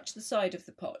can touch the side of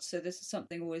the pot. So this is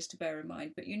something always to bear in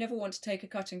mind. But you never want to take a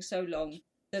cutting so long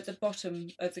that the bottom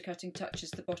of the cutting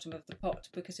touches the bottom of the pot,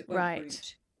 because it won't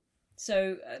root.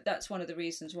 So that's one of the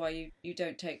reasons why you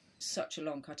don't take such a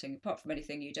long cutting. Apart from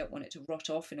anything, you don't want it to rot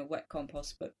off in a wet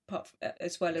compost, but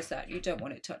as well as that, you don't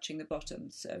want it touching the bottom.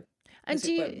 So, and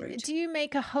do you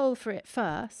make a hole for it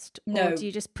first? No. Or do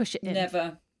you just push it in?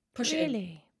 Never. Push it in.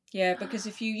 Really? Yeah, because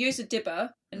if you use a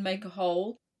dibber and make a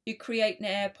hole, you create an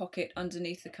air pocket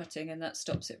underneath the cutting, and that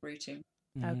stops it rooting.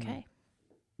 Okay.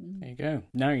 There you go.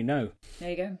 Now you know. There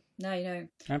you go. Now you know.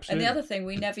 Absolutely. And the other thing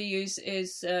we never use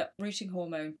is rooting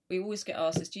hormone. We always get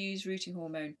asked, do you use rooting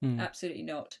hormone? Absolutely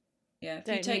not. Yeah. If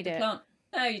you take the plant,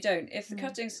 no, you don't. If the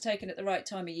cuttings are taken at the right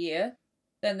time of year,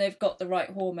 then they've got the right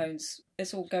hormones.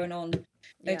 It's all going on.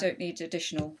 They don't need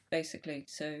additional, basically.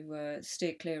 So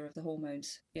steer clear of the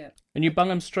hormones. Yeah. And you bung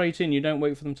them straight in. You don't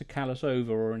wait for them to callus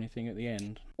over or anything at the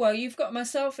end. Well, you've got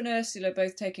myself and Ursula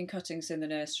both taking cuttings in the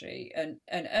nursery, and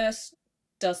Urs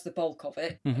does the bulk of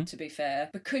it, to be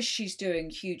fair. Because she's doing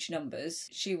huge numbers,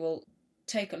 she will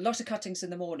take a lot of cuttings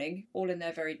in the morning, all in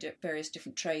their various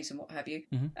different trays and what have you,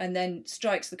 and then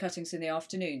strikes the cuttings in the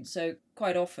afternoon. So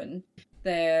quite often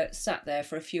they're sat there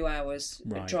for a few hours,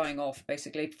 drying off,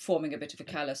 basically, forming a bit of a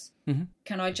callus.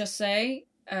 Can I just say,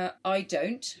 I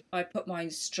don't. I put mine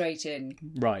straight in.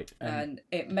 Right. And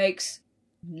it makes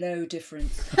no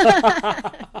difference.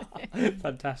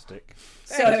 Fantastic.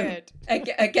 So,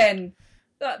 again,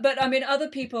 but I mean, other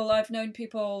people, I've known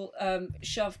people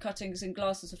shove cuttings in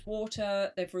glasses of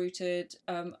water. They've rooted.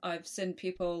 I've seen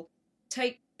people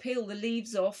peel the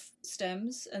leaves off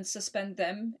stems and suspend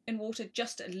them in water,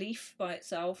 just a leaf by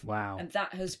itself. Wow. And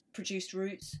that has produced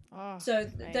roots. Oh, so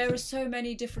there are so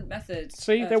many different methods.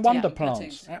 See, they're wonder taking plants.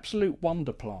 cuttings. Absolute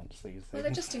wonder plants, these things. Well,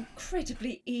 they're just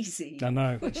incredibly easy. I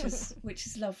know. Which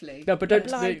is lovely. No, but don't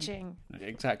obliging.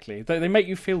 Exactly. They make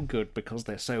you feel good because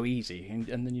they're so easy, and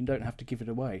then you don't have to give it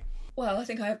away. Well, I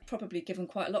think I have probably given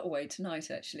quite a lot away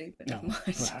tonight, actually, but never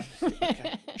mind. Well,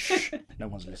 okay. Shh. No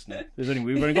one's listening.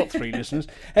 We've only got 3 listeners.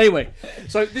 Anyway,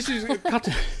 so this is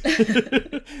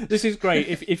this is great.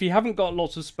 If you haven't got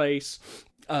lots of space,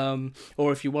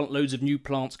 or if you want loads of new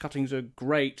plants, cuttings are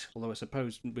great. Although I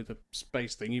suppose with a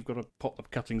space thing, you've got to pop the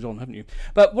cuttings on, haven't you?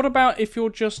 But what about if you're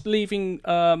just leaving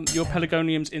your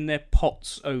pelargoniums in their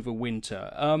pots over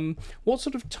winter? What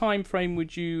sort of time frame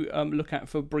would you look at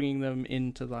for bringing them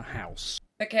into the house?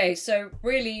 Okay, so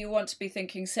really you want to be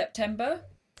thinking September.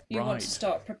 You want to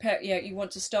start you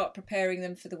want to start preparing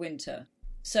them for the winter.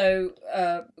 So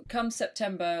come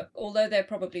September, although they're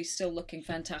probably still looking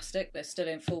fantastic, they're still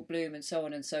in full bloom and so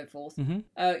on and so forth,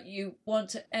 you want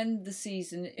to end the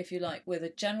season, if you like, with a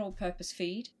general purpose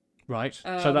feed. Right.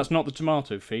 So that's not the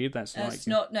tomato feed, that's like... It's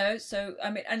not, no. So, I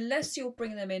mean, unless you're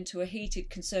bringing them into a heated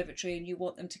conservatory and you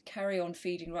want them to carry on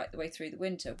feeding right the way through the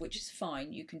winter, which is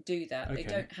fine, you can do that. Okay. They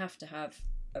don't have to have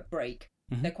a break.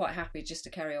 They're quite happy just to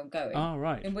carry on going. Oh,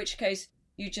 right. In which case...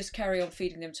 you just carry on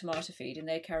feeding them tomato feed and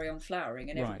they carry on flowering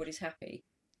and everybody's happy.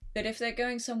 But if they're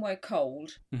going somewhere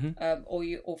cold,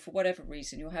 or for whatever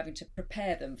reason you're having to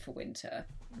prepare them for winter,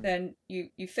 then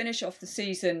you finish off the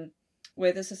season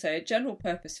with, as I say, a general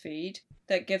purpose feed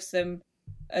that gives them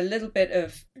a little bit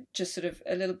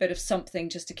of something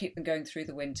just to keep them going through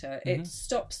the winter. It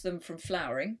stops them from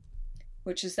flowering,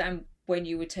 which is then when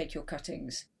you would take your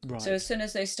cuttings. Right. So as soon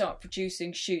as they start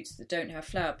producing shoots that don't have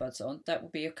flower buds on, that will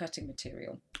be your cutting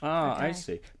material. Ah, okay. I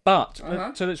see. But,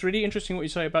 so that's really interesting what you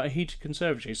say about a heated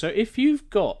conservatory. So if you've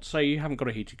got, say you haven't got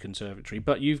a heated conservatory,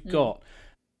 but you've got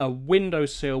a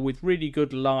windowsill with really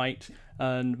good light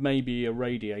and maybe a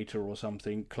radiator or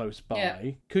something close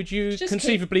by, could you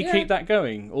conceivably keep that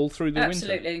going all through the winter?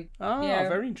 Absolutely. Ah,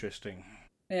 very interesting.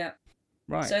 Yeah.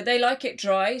 Right. So they like it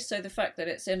dry, so the fact that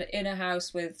it's in a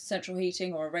house with central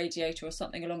heating or a radiator or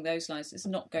something along those lines is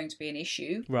not going to be an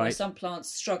issue. Right. Where some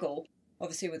plants struggle,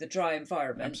 obviously, with a dry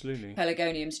environment. Absolutely.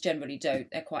 Pelargoniums generally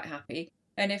don't. They're quite happy.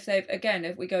 And if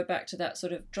we go back to that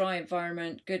sort of dry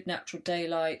environment, good natural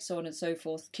daylight, so on and so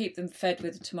forth, keep them fed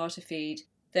with the tomato feed,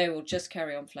 they will just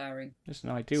carry on flowering. It's an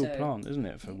ideal plant, isn't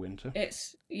it, for winter? But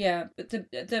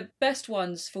the best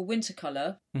ones for winter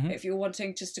colour, if you're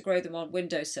wanting just to grow them on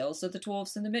windowsills, are the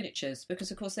dwarfs and the miniatures,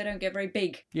 because of course they don't get very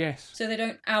big. Yes. So they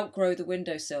don't outgrow the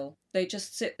windowsill. They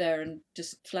just sit there and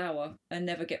just flower and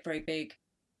never get very big.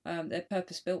 They're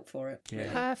purpose built for it. Yeah.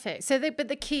 Really. Perfect. So but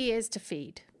the key is to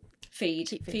feed.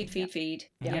 Feed.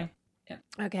 Yeah. Yeah.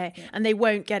 Okay. Yeah. And they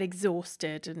won't get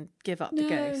exhausted and give up the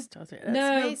ghost. That's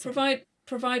amazing.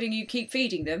 Providing you keep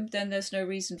feeding them, then there's no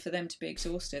reason for them to be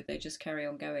exhausted. They just carry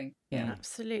on going. Yeah,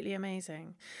 absolutely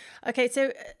amazing. Okay,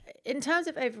 so in terms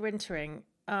of overwintering,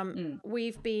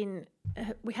 we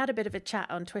had a bit of a chat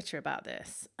on Twitter about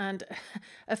this, and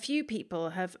a few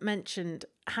people have mentioned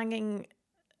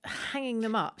hanging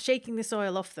them up, shaking the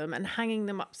soil off them and hanging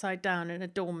them upside down in a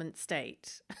dormant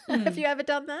state. Have you ever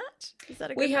done that? Is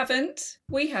that a good We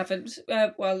haven't.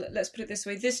 Well, let's put it this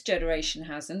way. This generation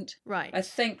hasn't. Right. I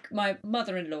think my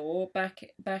mother-in-law back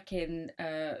in,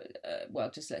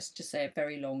 let's just say a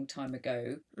very long time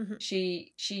ago,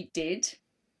 she did.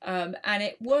 And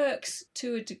it works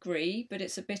to a degree, but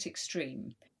it's a bit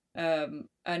extreme. And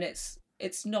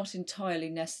it's not entirely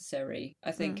necessary,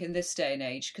 I think, in this day and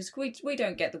age, because we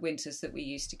don't get the winters that we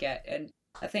used to get. And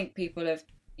I think people have,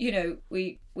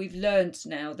 we've learned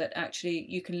now that actually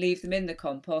you can leave them in the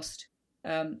compost,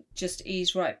 just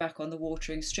ease right back on the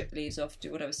watering, strip the leaves off,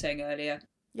 do what I was saying earlier.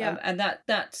 Yeah. And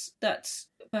that's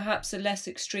perhaps a less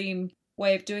extreme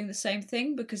way of doing the same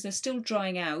thing, because they're still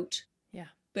drying out. Yeah.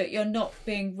 But you're not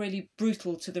being really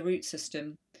brutal to the root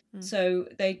system. So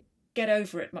they get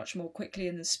over it much more quickly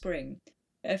in the spring.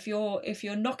 If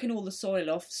you're knocking all the soil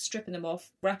off, stripping them off,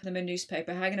 wrapping them in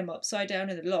newspaper, hanging them upside down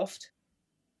in the loft,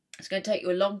 it's going to take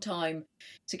you a long time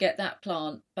to get that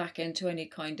plant back into any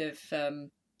kind of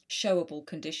showable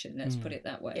condition. Let's put it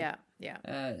that way.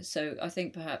 Yeah. So I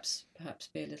think perhaps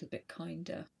be a little bit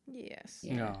kinder. Yes.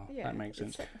 Yeah, that makes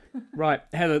sense. Right,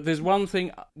 Heather, there's one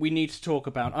thing we need to talk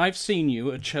about. I've seen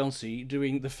you at Chelsea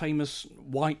doing the famous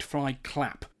white fly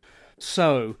clap.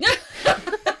 So...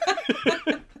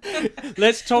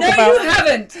 Let's talk about...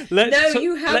 No, you haven't.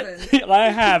 You haven't.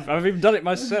 I have. I've even done it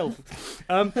myself.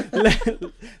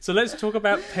 So let's talk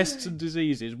about pests and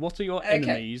diseases. What are your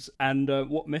enemies, and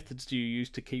what methods do you use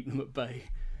to keep them at bay?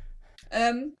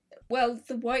 Well,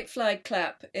 the white fly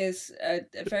clap is a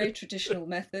very traditional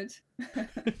method.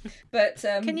 But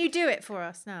can you do it for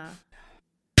us now?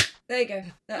 There you go.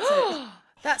 That's it.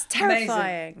 That's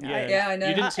terrifying. Yeah, I know.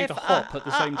 You didn't seem to hop at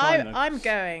the same time, though. I'm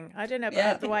going. I don't know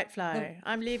about the white fly.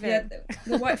 I'm leaving. Yeah,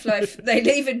 the white fly, they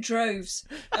leave in droves.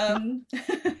 Not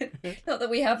that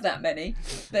we have that many,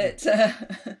 but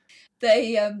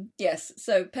they, yes.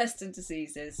 So pests and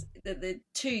diseases, the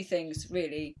two things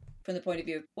really, from the point of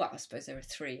view of, well, I suppose there are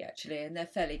three actually, and they're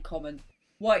fairly common.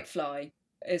 White fly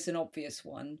is an obvious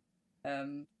one.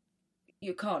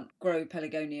 You can't grow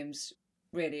pelargoniums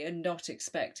really and not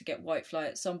expect to get whitefly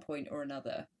at some point or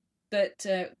another. But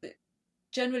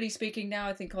generally speaking, now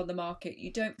I think on the market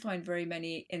you don't find very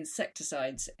many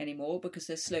insecticides anymore because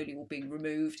they're slowly all being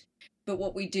removed. But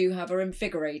what we do have are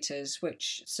invigorators,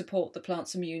 which support the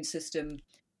plant's immune system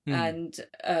and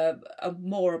are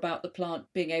more about the plant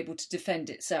being able to defend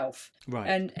itself. Right.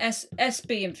 And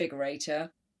SB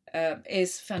invigorator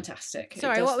is fantastic.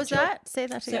 Sorry, what was that? Say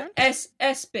that again. So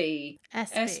SB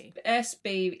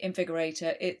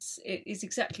invigorator. It is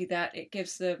exactly that. It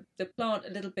gives the plant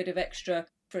a little bit of extra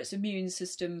for its immune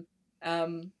system.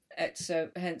 So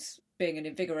hence being an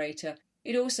invigorator.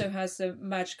 It also has the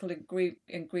magical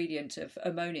ingredient of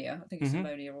ammonia. I think it's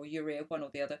ammonia or urea, one or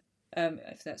the other.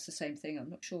 If that's the same thing, I'm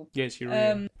not sure. Yes,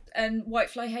 urea. And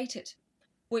whitefly hate it,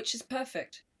 which is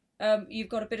perfect. You've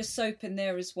got a bit of soap in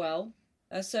there as well.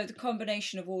 So the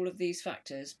combination of all of these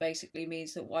factors basically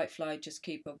means that whitefly just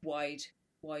keep a wide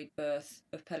berth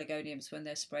of pelargoniums when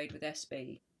they're sprayed with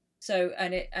SB. So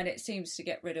and it seems to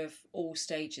get rid of all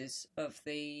stages of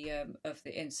the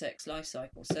insect's life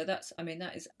cycle. So that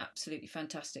is absolutely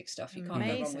fantastic stuff. You can't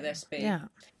go wrong with SB.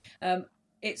 Yeah.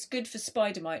 It's good for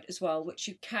spider mite as well, which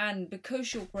you can,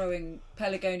 because you're growing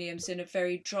pelargoniums in a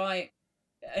very dry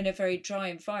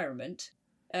environment.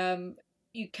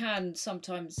 You can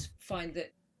sometimes find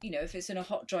that, if it's in a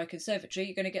hot, dry conservatory,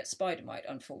 you're going to get spider mite,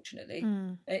 unfortunately.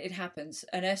 It happens.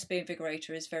 And SB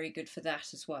Invigorator is very good for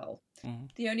that as well.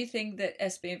 The only thing that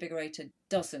SB Invigorator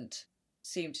doesn't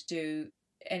seem to do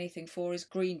anything for is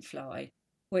green fly,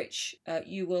 which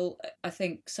you will, I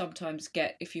think, sometimes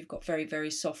get if you've got very,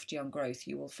 very soft young growth.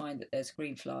 You will find that there's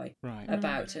green fly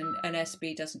about, and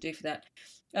SB doesn't do for that.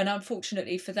 And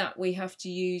unfortunately for that, we have to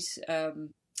use...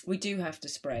 we do have to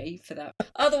spray for that.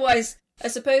 Otherwise,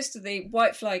 as opposed to the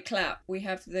whitefly clap, we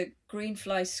have the green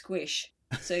fly squish.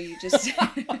 So you just...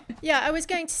 Yeah, I was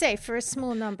going to say, for a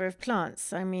small number of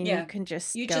plants, you can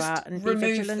just go out and be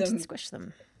vigilant and squish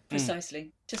them.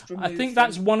 Precisely. Just remove I think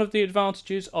that's one of the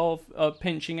advantages of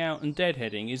pinching out and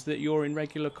deadheading, is that you're in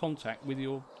regular contact with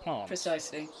your plants.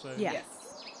 Precisely. So, yes.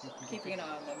 Keeping an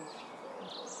eye on them.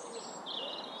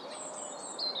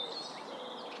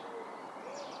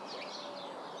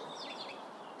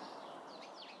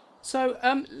 So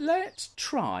let's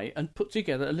try and put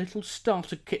together a little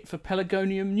starter kit for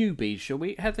Pelargonium newbies, shall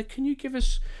we? Heather, can you give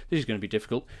us... This is going to be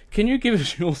difficult. Can you give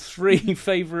us your 3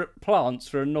 favourite plants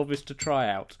for a novice to try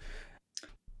out?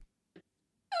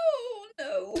 Oh,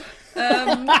 no.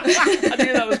 I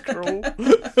knew that was cruel.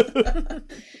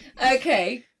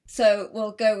 Okay, so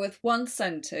we'll go with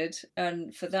one-scented,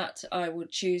 and for that I would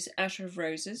choose Attar of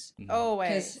Roses.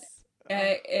 Always.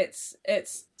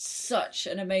 It's such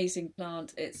an amazing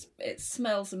plant. It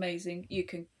smells amazing. You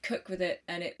can cook with it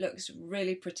and it looks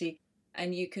really pretty,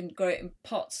 and you can grow it in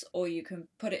pots or you can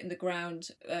put it in the ground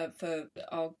for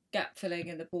our gap filling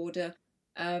in the border,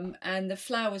 and the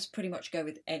flowers pretty much go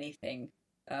with anything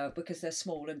because they're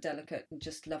small and delicate and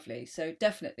just lovely. So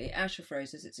definitely Attar of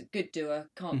Roses. It's a good doer.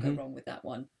 Can't go wrong with that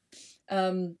one.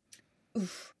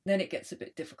 Then it gets a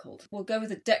bit difficult. We'll go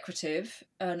with a decorative,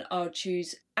 and I'll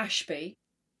choose Ashby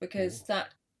because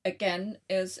that again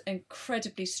is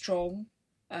incredibly strong,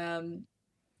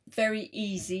 very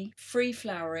easy, free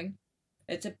flowering.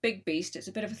 It's a big beast. It's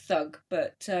a bit of a thug,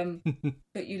 but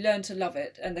you learn to love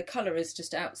it, and the colour is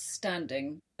just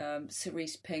outstanding.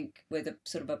 Cerise pink with a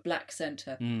sort of a black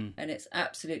centre, and it's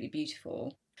absolutely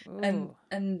beautiful. Ooh.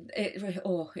 And it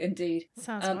indeed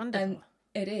Sounds wonderful. And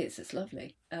it is. It's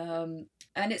lovely. And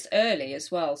it's early as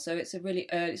well, so it's a really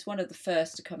early. It's one of the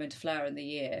first to come into flower in the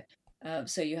year.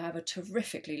 So you have a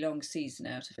terrifically long season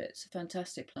out of it. It's a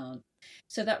fantastic plant.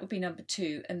 So that would be number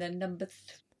 2. And then number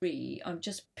 3, I'm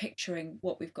just picturing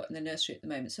what we've got in the nursery at the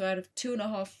moment. So out of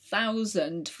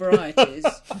 2,500 varieties.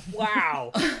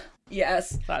 Wow.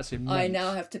 Yes. That's immense. I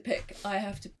now have to pick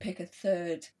a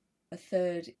third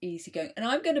easygoing. And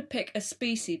I'm going to pick a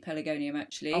species Pelargonium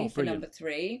actually for number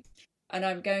 3. And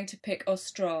I'm going to pick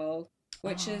Austral,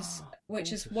 which is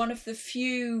one of the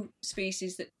few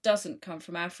species that doesn't come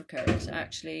from Africa. It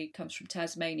actually comes from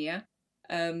Tasmania.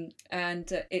 And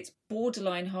it's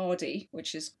borderline hardy,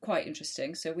 which is quite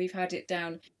interesting. So we've had it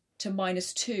down to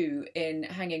 -2 in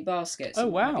hanging baskets. Oh,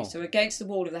 wow. So against the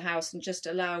wall of the house and just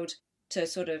allowed to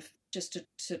sort of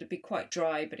be quite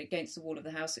dry, but against the wall of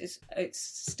the house, it's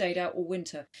stayed out all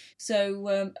winter.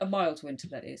 So a mild winter,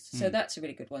 that is. So that's a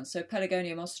really good one. So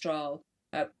Pelargonium Austral,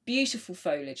 beautiful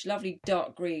foliage, lovely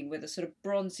dark green with a sort of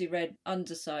bronzy red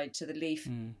underside to the leaf.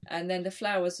 And then the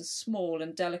flowers are small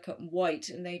and delicate and white,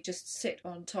 and they just sit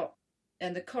on top.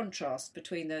 And the contrast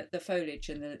between the foliage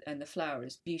and the flower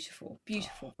is beautiful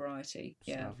variety.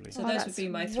 Yeah, lovely. So those would be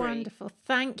my 3. Wonderful,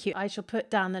 thank you. I shall put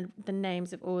down the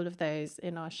names of all of those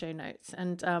in our show notes,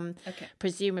 and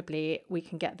presumably we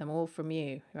can get them all from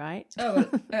you, right?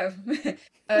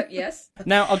 Yes.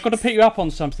 Now I've got to pick you up on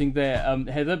something there,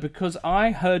 Heather, because I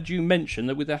heard you mention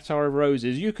that with Attar of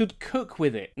Roses you could cook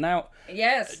with it. Now,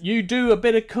 yes, you do a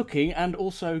bit of cooking and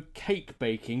also cake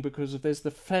baking because there's the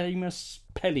famous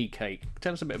Pelly cake.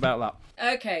 Tell us a bit about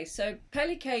that. Okay, so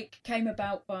Pelly cake came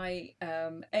about by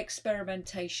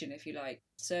experimentation, if you like.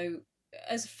 So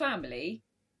as a family,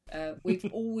 we've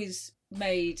always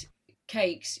made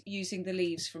cakes using the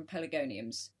leaves from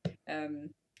pelargoniums.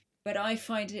 But I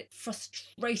find it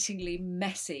frustratingly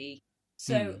messy.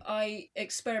 So I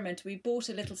experimented. We bought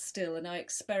a little still and I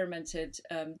experimented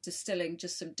distilling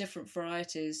just some different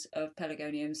varieties of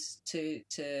pelargoniums to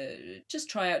just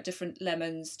try out different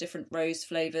lemons, different rose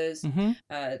flavours,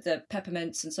 the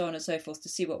peppermints and so on and so forth to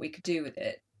see what we could do with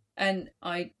it. And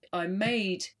I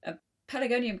made a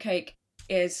pelargonium cake.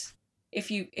 Is if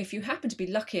you happen to be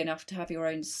lucky enough to have your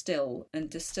own still and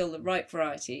distill the right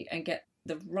variety and get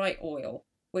the right oil,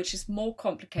 which is more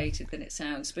complicated than it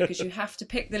sounds because you have to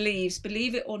pick the leaves,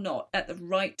 believe it or not, at the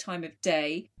right time of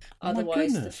day.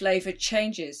 Otherwise, the flavour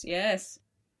changes. Yes.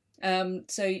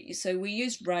 So we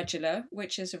used Radula,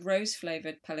 which is a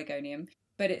rose-flavoured pelargonium,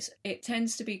 but it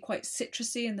tends to be quite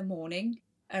citrusy in the morning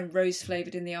and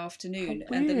rose-flavoured in the afternoon.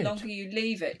 And the longer you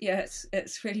leave it,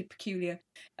 it's really peculiar.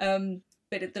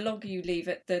 But the longer you leave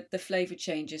it, the flavour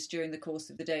changes during the course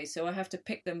of the day. So I have to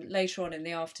pick them later on in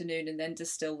the afternoon and then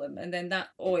distill them. And then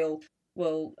that oil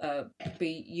will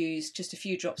be used, just a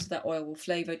few drops of that oil will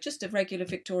flavour just a regular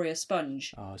Victoria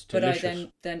sponge. Oh, it's delicious.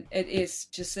 But then it is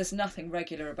just, there's nothing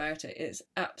regular about it. It's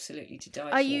absolutely to die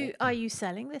for. Are you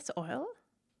selling this oil?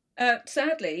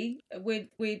 Sadly,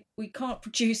 we can't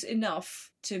produce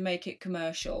enough to make it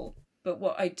commercial. But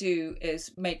what I do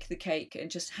is make the cake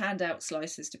and just hand out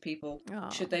slices to people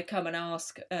should they come and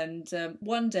ask. And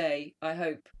one day, I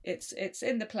hope it's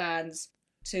in the plans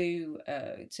to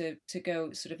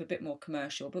go sort of a bit more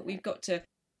commercial. But we've got to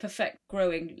perfect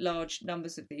growing large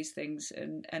numbers of these things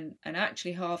and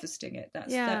actually harvesting it.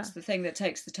 That's the thing that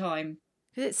takes the time.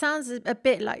 It sounds a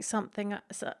bit like something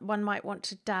one might want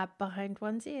to dab behind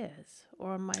one's ears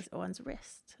or on one's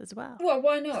wrist as well. Well,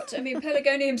 why not? I mean,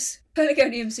 pelargoniums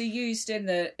are used in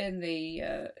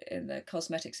the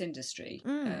cosmetics industry,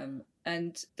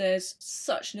 and there's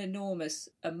such an enormous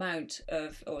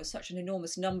such an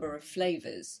enormous number of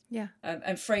flavours,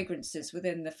 and fragrances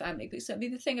within the family. Because I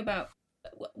mean, the thing about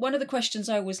one of the questions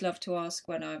I always love to ask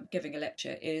when I'm giving a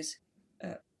lecture is,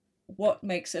 what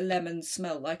makes a lemon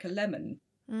smell like a lemon?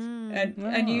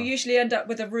 And you usually end up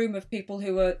with a room of people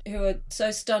who are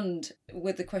so stunned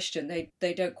with the question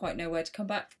they don't quite know where to come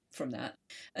back from that.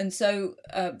 And so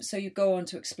you go on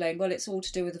to explain, well, it's all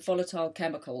to do with the volatile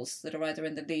chemicals that are either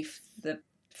in the leaf, the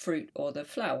fruit, or the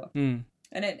flower. And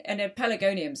in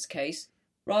pelargonium's case,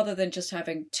 rather than just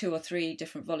having 2 or 3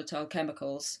 different volatile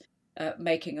chemicals,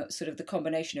 making a, sort of the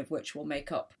combination of which will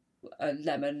make up a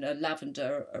lemon, a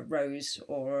lavender, a rose,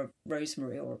 or a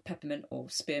rosemary, or a peppermint, or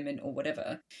spearmint, or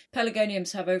whatever.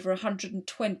 Pelargoniums have over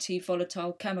 120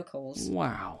 volatile chemicals.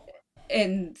 Wow.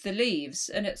 In the leaves,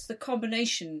 and it's the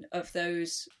combination of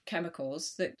those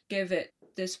chemicals that give it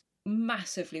this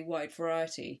massively wide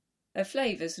variety of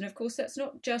flavours. And of course, that's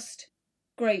not just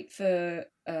great for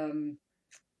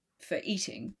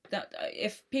eating. That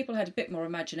if people had a bit more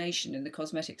imagination in the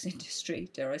cosmetics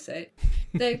industry, dare I say it,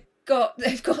 they've got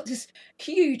this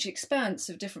huge expanse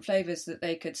of different flavours that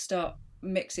they could start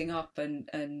mixing up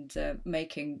and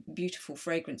making beautiful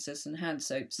fragrances and hand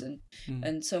soaps and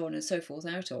so on and so forth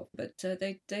out of. But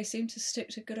they seem to stick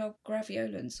to good old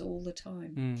graviolins all the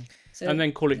time. So, and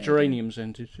then call it geraniums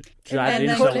and to and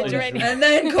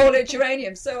then call it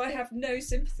geranium. So I have no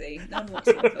sympathy, none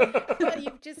whatsoever. Well,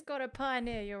 you've just got to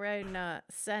pioneer your own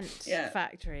scent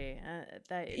factory.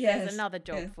 There's another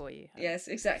job for you. Yes,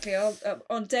 exactly.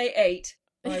 On day 8,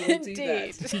 I will do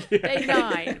that. Day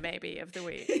 9, maybe, of the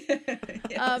week.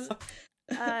 Yes.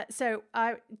 So,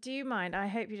 do you mind? I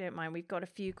hope you don't mind. We've got a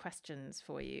few questions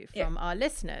for you from our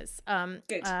listeners.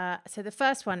 Good. So the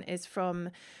first one is from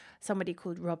somebody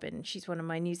called Robin. She's one of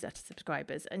my newsletter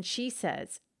subscribers, and she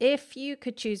says, if you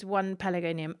could choose one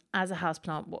pelargonium as a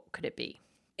houseplant, what could it be?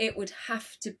 It would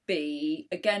have to be,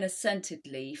 again, a scented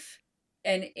leaf,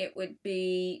 and it would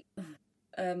be...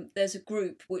 there's a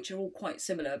group which are all quite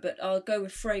similar, but I'll go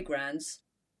with Fragrance.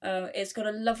 It's got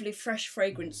a lovely fresh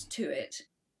fragrance to it,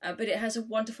 but it has a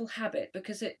wonderful habit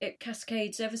because it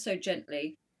cascades ever so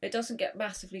gently. It doesn't get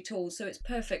massively tall, so it's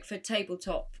perfect for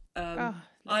tabletop,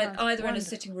 either in a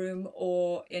sitting room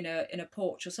or in a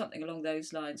porch or something along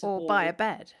those lines. Or by a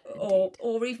bed. Or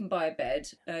even by a bed.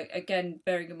 Again,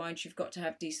 bearing in mind you've got to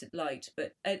have decent light,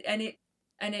 but it's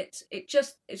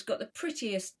got the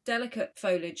prettiest delicate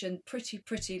foliage and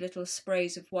pretty little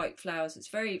sprays of white flowers. It's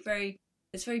very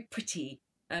pretty,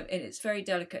 and it's very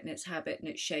delicate in its habit and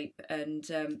its shape, and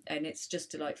it's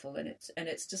just delightful, and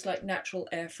it's just like natural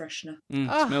air freshener.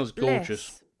 It smells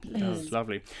gorgeous. Oh, it's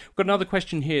lovely. We've got another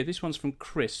question here. This one's from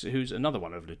Chris, who's another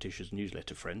one of Letitia's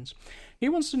newsletter friends. He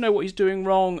wants to know what he's doing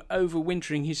wrong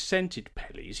overwintering his scented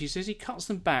pellies. He says he cuts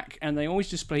them back and they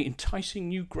always display enticing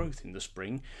new growth in the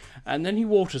spring, and then he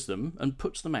waters them and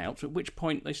puts them out, at which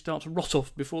point they start to rot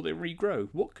off before they regrow.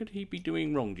 What could he be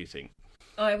doing wrong, do you think?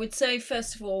 I would say,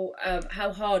 first of all,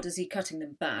 how hard is he cutting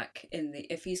them back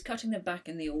if he's cutting them back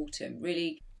in the autumn,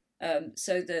 really,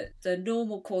 so the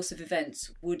normal course of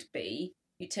events would be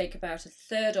you take about a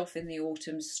third off in the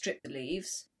autumn, strip the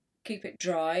leaves, keep it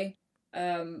dry,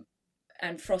 and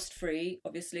frost-free,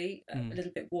 obviously, a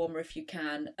little bit warmer if you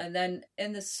can. And then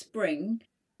in the spring,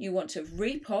 you want to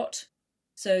repot.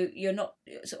 So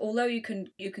although you can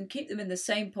keep them in the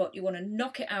same pot, you want to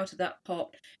knock it out of that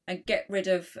pot and get rid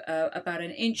of about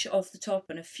an inch off the top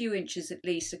and a few inches, at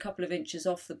least a couple of inches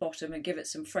off the bottom, and give it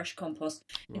some fresh compost.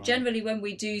 Right. And generally, when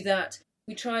we do that,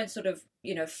 we try and sort of,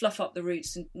 fluff up the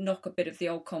roots and knock a bit of the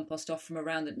old compost off from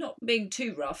around it, not being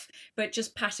too rough, but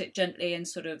just pat it gently and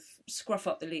sort of scruff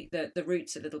up the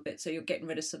roots a little bit, so you're getting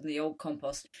rid of some of the old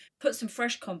compost. Put some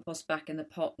fresh compost back in the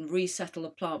pot and resettle the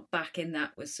plant back in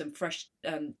that with some fresh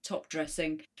top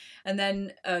dressing, and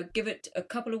then give it a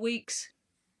couple of weeks.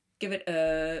 Give it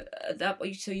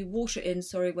so you water it in.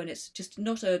 When it's just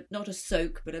not a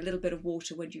soak, but a little bit of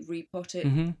water when you repot it,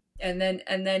 and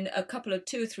then a couple of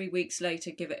 2 or 3 weeks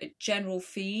later, give it a general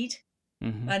feed,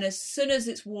 and as soon as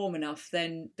it's warm enough,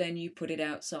 then you put it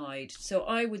outside. So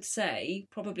I would say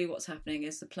probably what's happening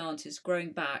is the plant is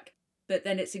growing back, but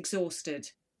then it's exhausted,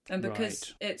 and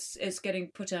because it's getting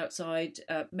put outside,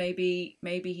 maybe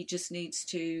he just needs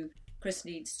to. Chris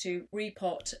needs to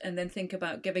repot and then think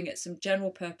about giving it some general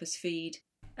purpose feed,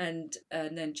 and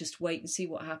then just wait and see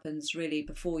what happens really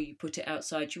before you put it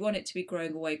outside. You want it to be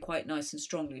growing away quite nice and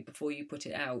strongly before you put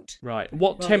it out. Right.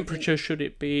 What temperature should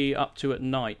it be up to at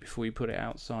night before you put it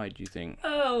outside, do you think?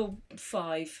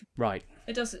 5. Right.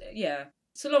 It doesn't,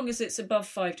 so long as it's above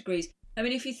 5 degrees. I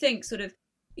mean, if you think sort of,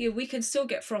 we can still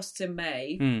get frosts in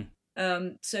May.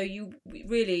 So you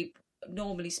really...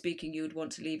 Normally speaking, you would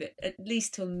want to leave it at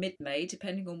least till mid-May,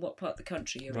 depending on what part of the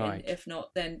country you're in. If not,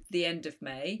 then the end of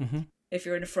May, if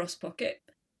you're in a frost pocket.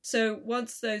 So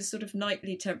once those sort of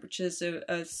nightly temperatures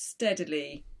are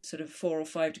steadily sort of 4 or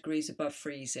 5 degrees above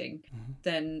freezing,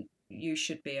 then you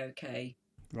should be okay.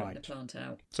 Right. The plant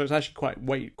out. So it's actually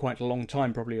quite a long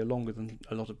time, probably longer than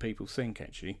a lot of people think,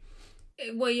 actually.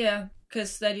 Well, yeah,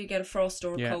 because then you get a frost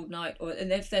or a cold night,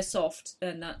 and if they're soft,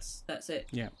 then that's it.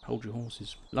 Yeah, hold your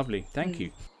horses. Lovely, thank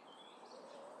you.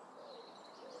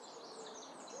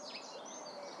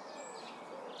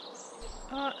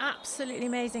 Oh, absolutely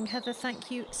amazing, Heather.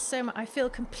 Thank you so much. I feel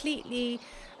completely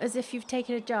as if you've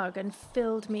taken a jug and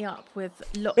filled me up with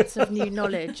lots of new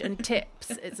knowledge and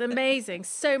tips. It's amazing.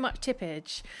 So much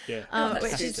tippage,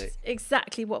 which is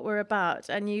exactly what we're about.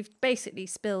 And you've basically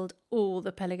spilled all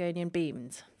the pelargonium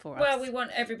beans for us. Well, we want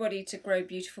everybody to grow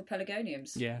beautiful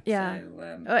pelargoniums. Yeah.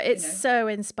 So, it's so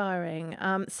inspiring.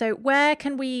 So where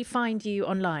can we find you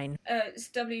online? It's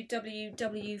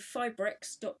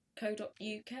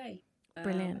www.fibrix.co.uk.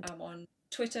 Brilliant. I'm on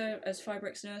Twitter as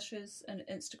Fibrix Nurseries and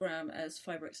Instagram as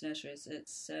Fibrix Nurseries.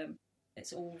 It's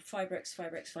It's all Fibrex.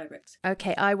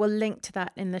 Okay, I will link to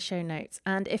that in the show notes.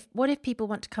 And what if people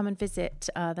want to come and visit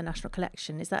the National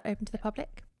Collection? Is that open to the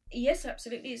public? Yes,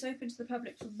 absolutely. It's open to the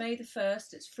public from May the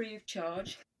 1st. It's free of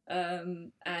charge.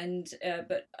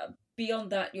 But beyond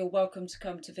that, you're welcome to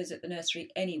come to visit the nursery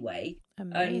anyway.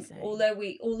 Amazing. Although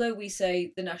we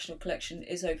say the National Collection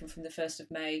is open from the 1st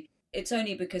of May, it's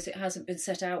only because it hasn't been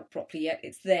set out properly yet.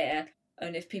 It's there.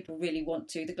 And if people really want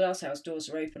to, the glasshouse doors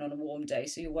are open on a warm day,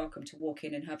 so you're welcome to walk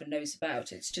in and have a nose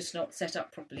about. It's just not set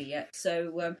up properly yet.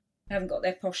 So haven't got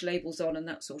their posh labels on and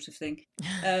that sort of thing.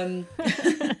 I'm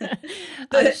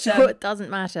sure it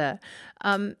doesn't matter.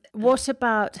 What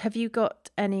about, have you got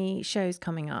any shows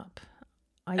coming up?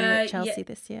 Are you at Chelsea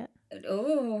this year?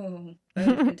 Oh, bone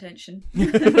of contention.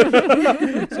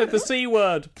 Said the C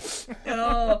word.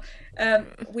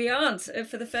 We aren't.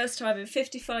 For the first time in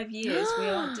 55 years, we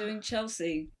aren't doing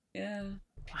Chelsea. Yeah. Wow.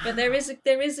 But there is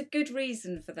a good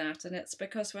reason for that, and it's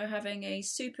because we're having a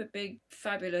super big,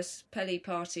 fabulous Pelly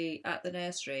party at the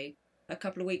nursery a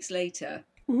couple of weeks later.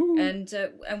 Ooh. And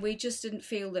we just didn't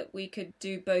feel that we could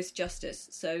do both justice.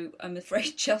 So I'm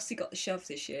afraid Chelsea got the shove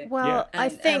this year. Well, I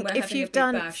think if you've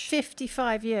done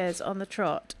 55 years on the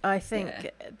trot, I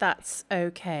think that's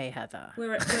okay, Heather.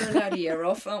 We're allowed a year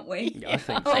off, aren't we? Yeah, I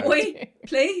think aren't we?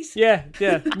 Please? Yeah.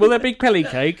 Will there be Pelly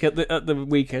cake at the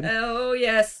weekend? Oh,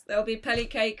 yes. There'll be Pelly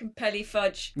cake and Pelly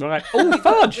fudge. Right. Oh,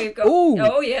 fudge!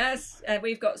 Oh, yes.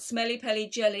 We've got smelly Pelly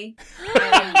jelly.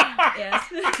 Yes.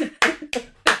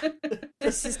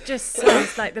 This just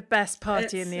sounds like the best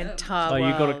party in the entire world.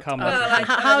 You've got to come.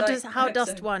 How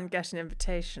does one get an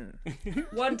invitation?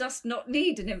 One does not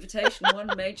need an invitation. One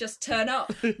may just turn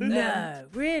up. No,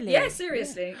 really? Yeah,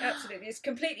 seriously, absolutely. It's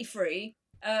completely free.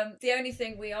 The only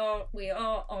thing we are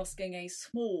asking a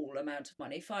small amount of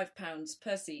money, £5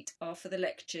 per seat, are for the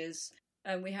lectures.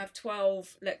 And we have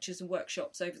 12 lectures and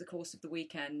workshops over the course of the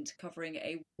weekend covering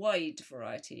a wide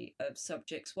variety of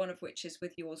subjects, one of which is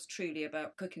with yours truly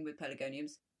about cooking with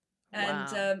pelargoniums.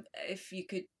 And wow. If you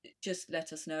could just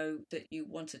let us know that you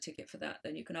want a ticket for that,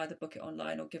 then you can either book it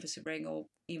online or give us a ring or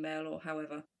email or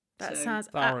however. That sounds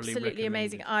absolutely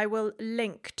amazing. I will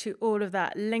link to all of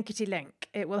that. Linkety link.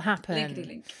 It will happen. Linkety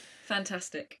link.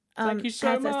 Fantastic. Thank you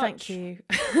so much. Thank you.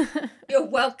 You're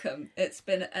welcome. It's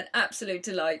been an absolute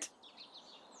delight.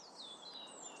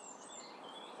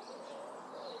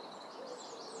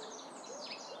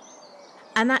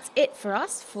 And that's it for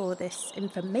us for this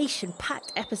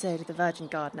information-packed episode of the Virgin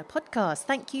Gardener podcast.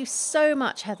 Thank you so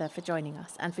much, Heather, for joining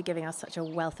us and for giving us such a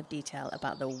wealth of detail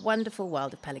about the wonderful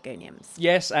world of pelargoniums.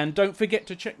 Yes, and don't forget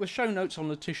to check the show notes on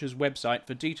Letitia's website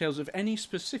for details of any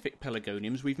specific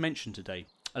pelargoniums we've mentioned today,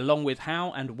 along with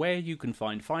how and where you can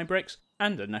find Fibrex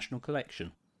and the National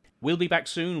Collection. We'll be back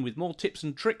soon with more tips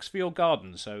and tricks for your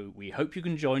garden, so we hope you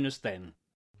can join us then.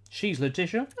 She's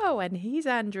Letitia. Oh, and he's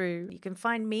Andrew. You can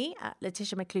find me at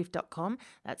letitiamaclouf.com.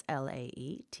 That's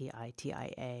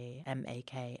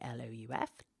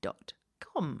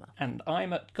LaetitiaMaklOuf.com. And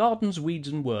I'm at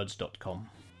gardensweedsandwords.com.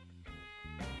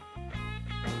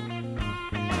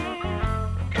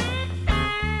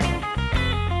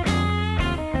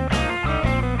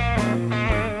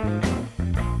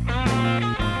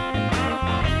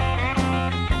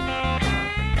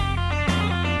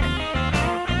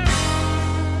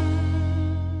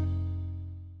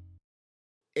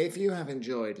 If you have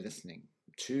enjoyed listening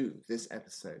to this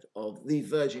episode of the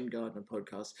Virgin Gardener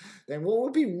podcast, then what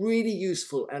would be really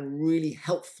useful and really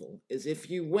helpful is if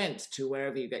you went to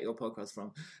wherever you get your podcast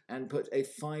from and put a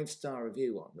 5-star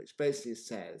review on, which basically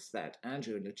says that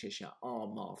Andrew and Letitia are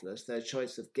marvellous. Their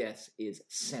choice of guests is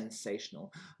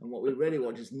sensational. And what we really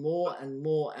want is more and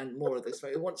more and more of this.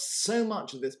 We want so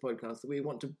much of this podcast that we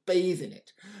want to bathe in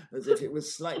it as if it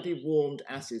was slightly warmed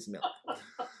ass's milk.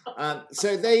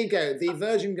 So there you go, the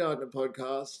Virgin Gardener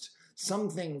podcast,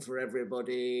 something for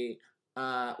everybody,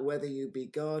 whether you be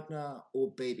gardener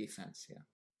or baby fancier.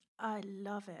 I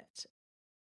love it.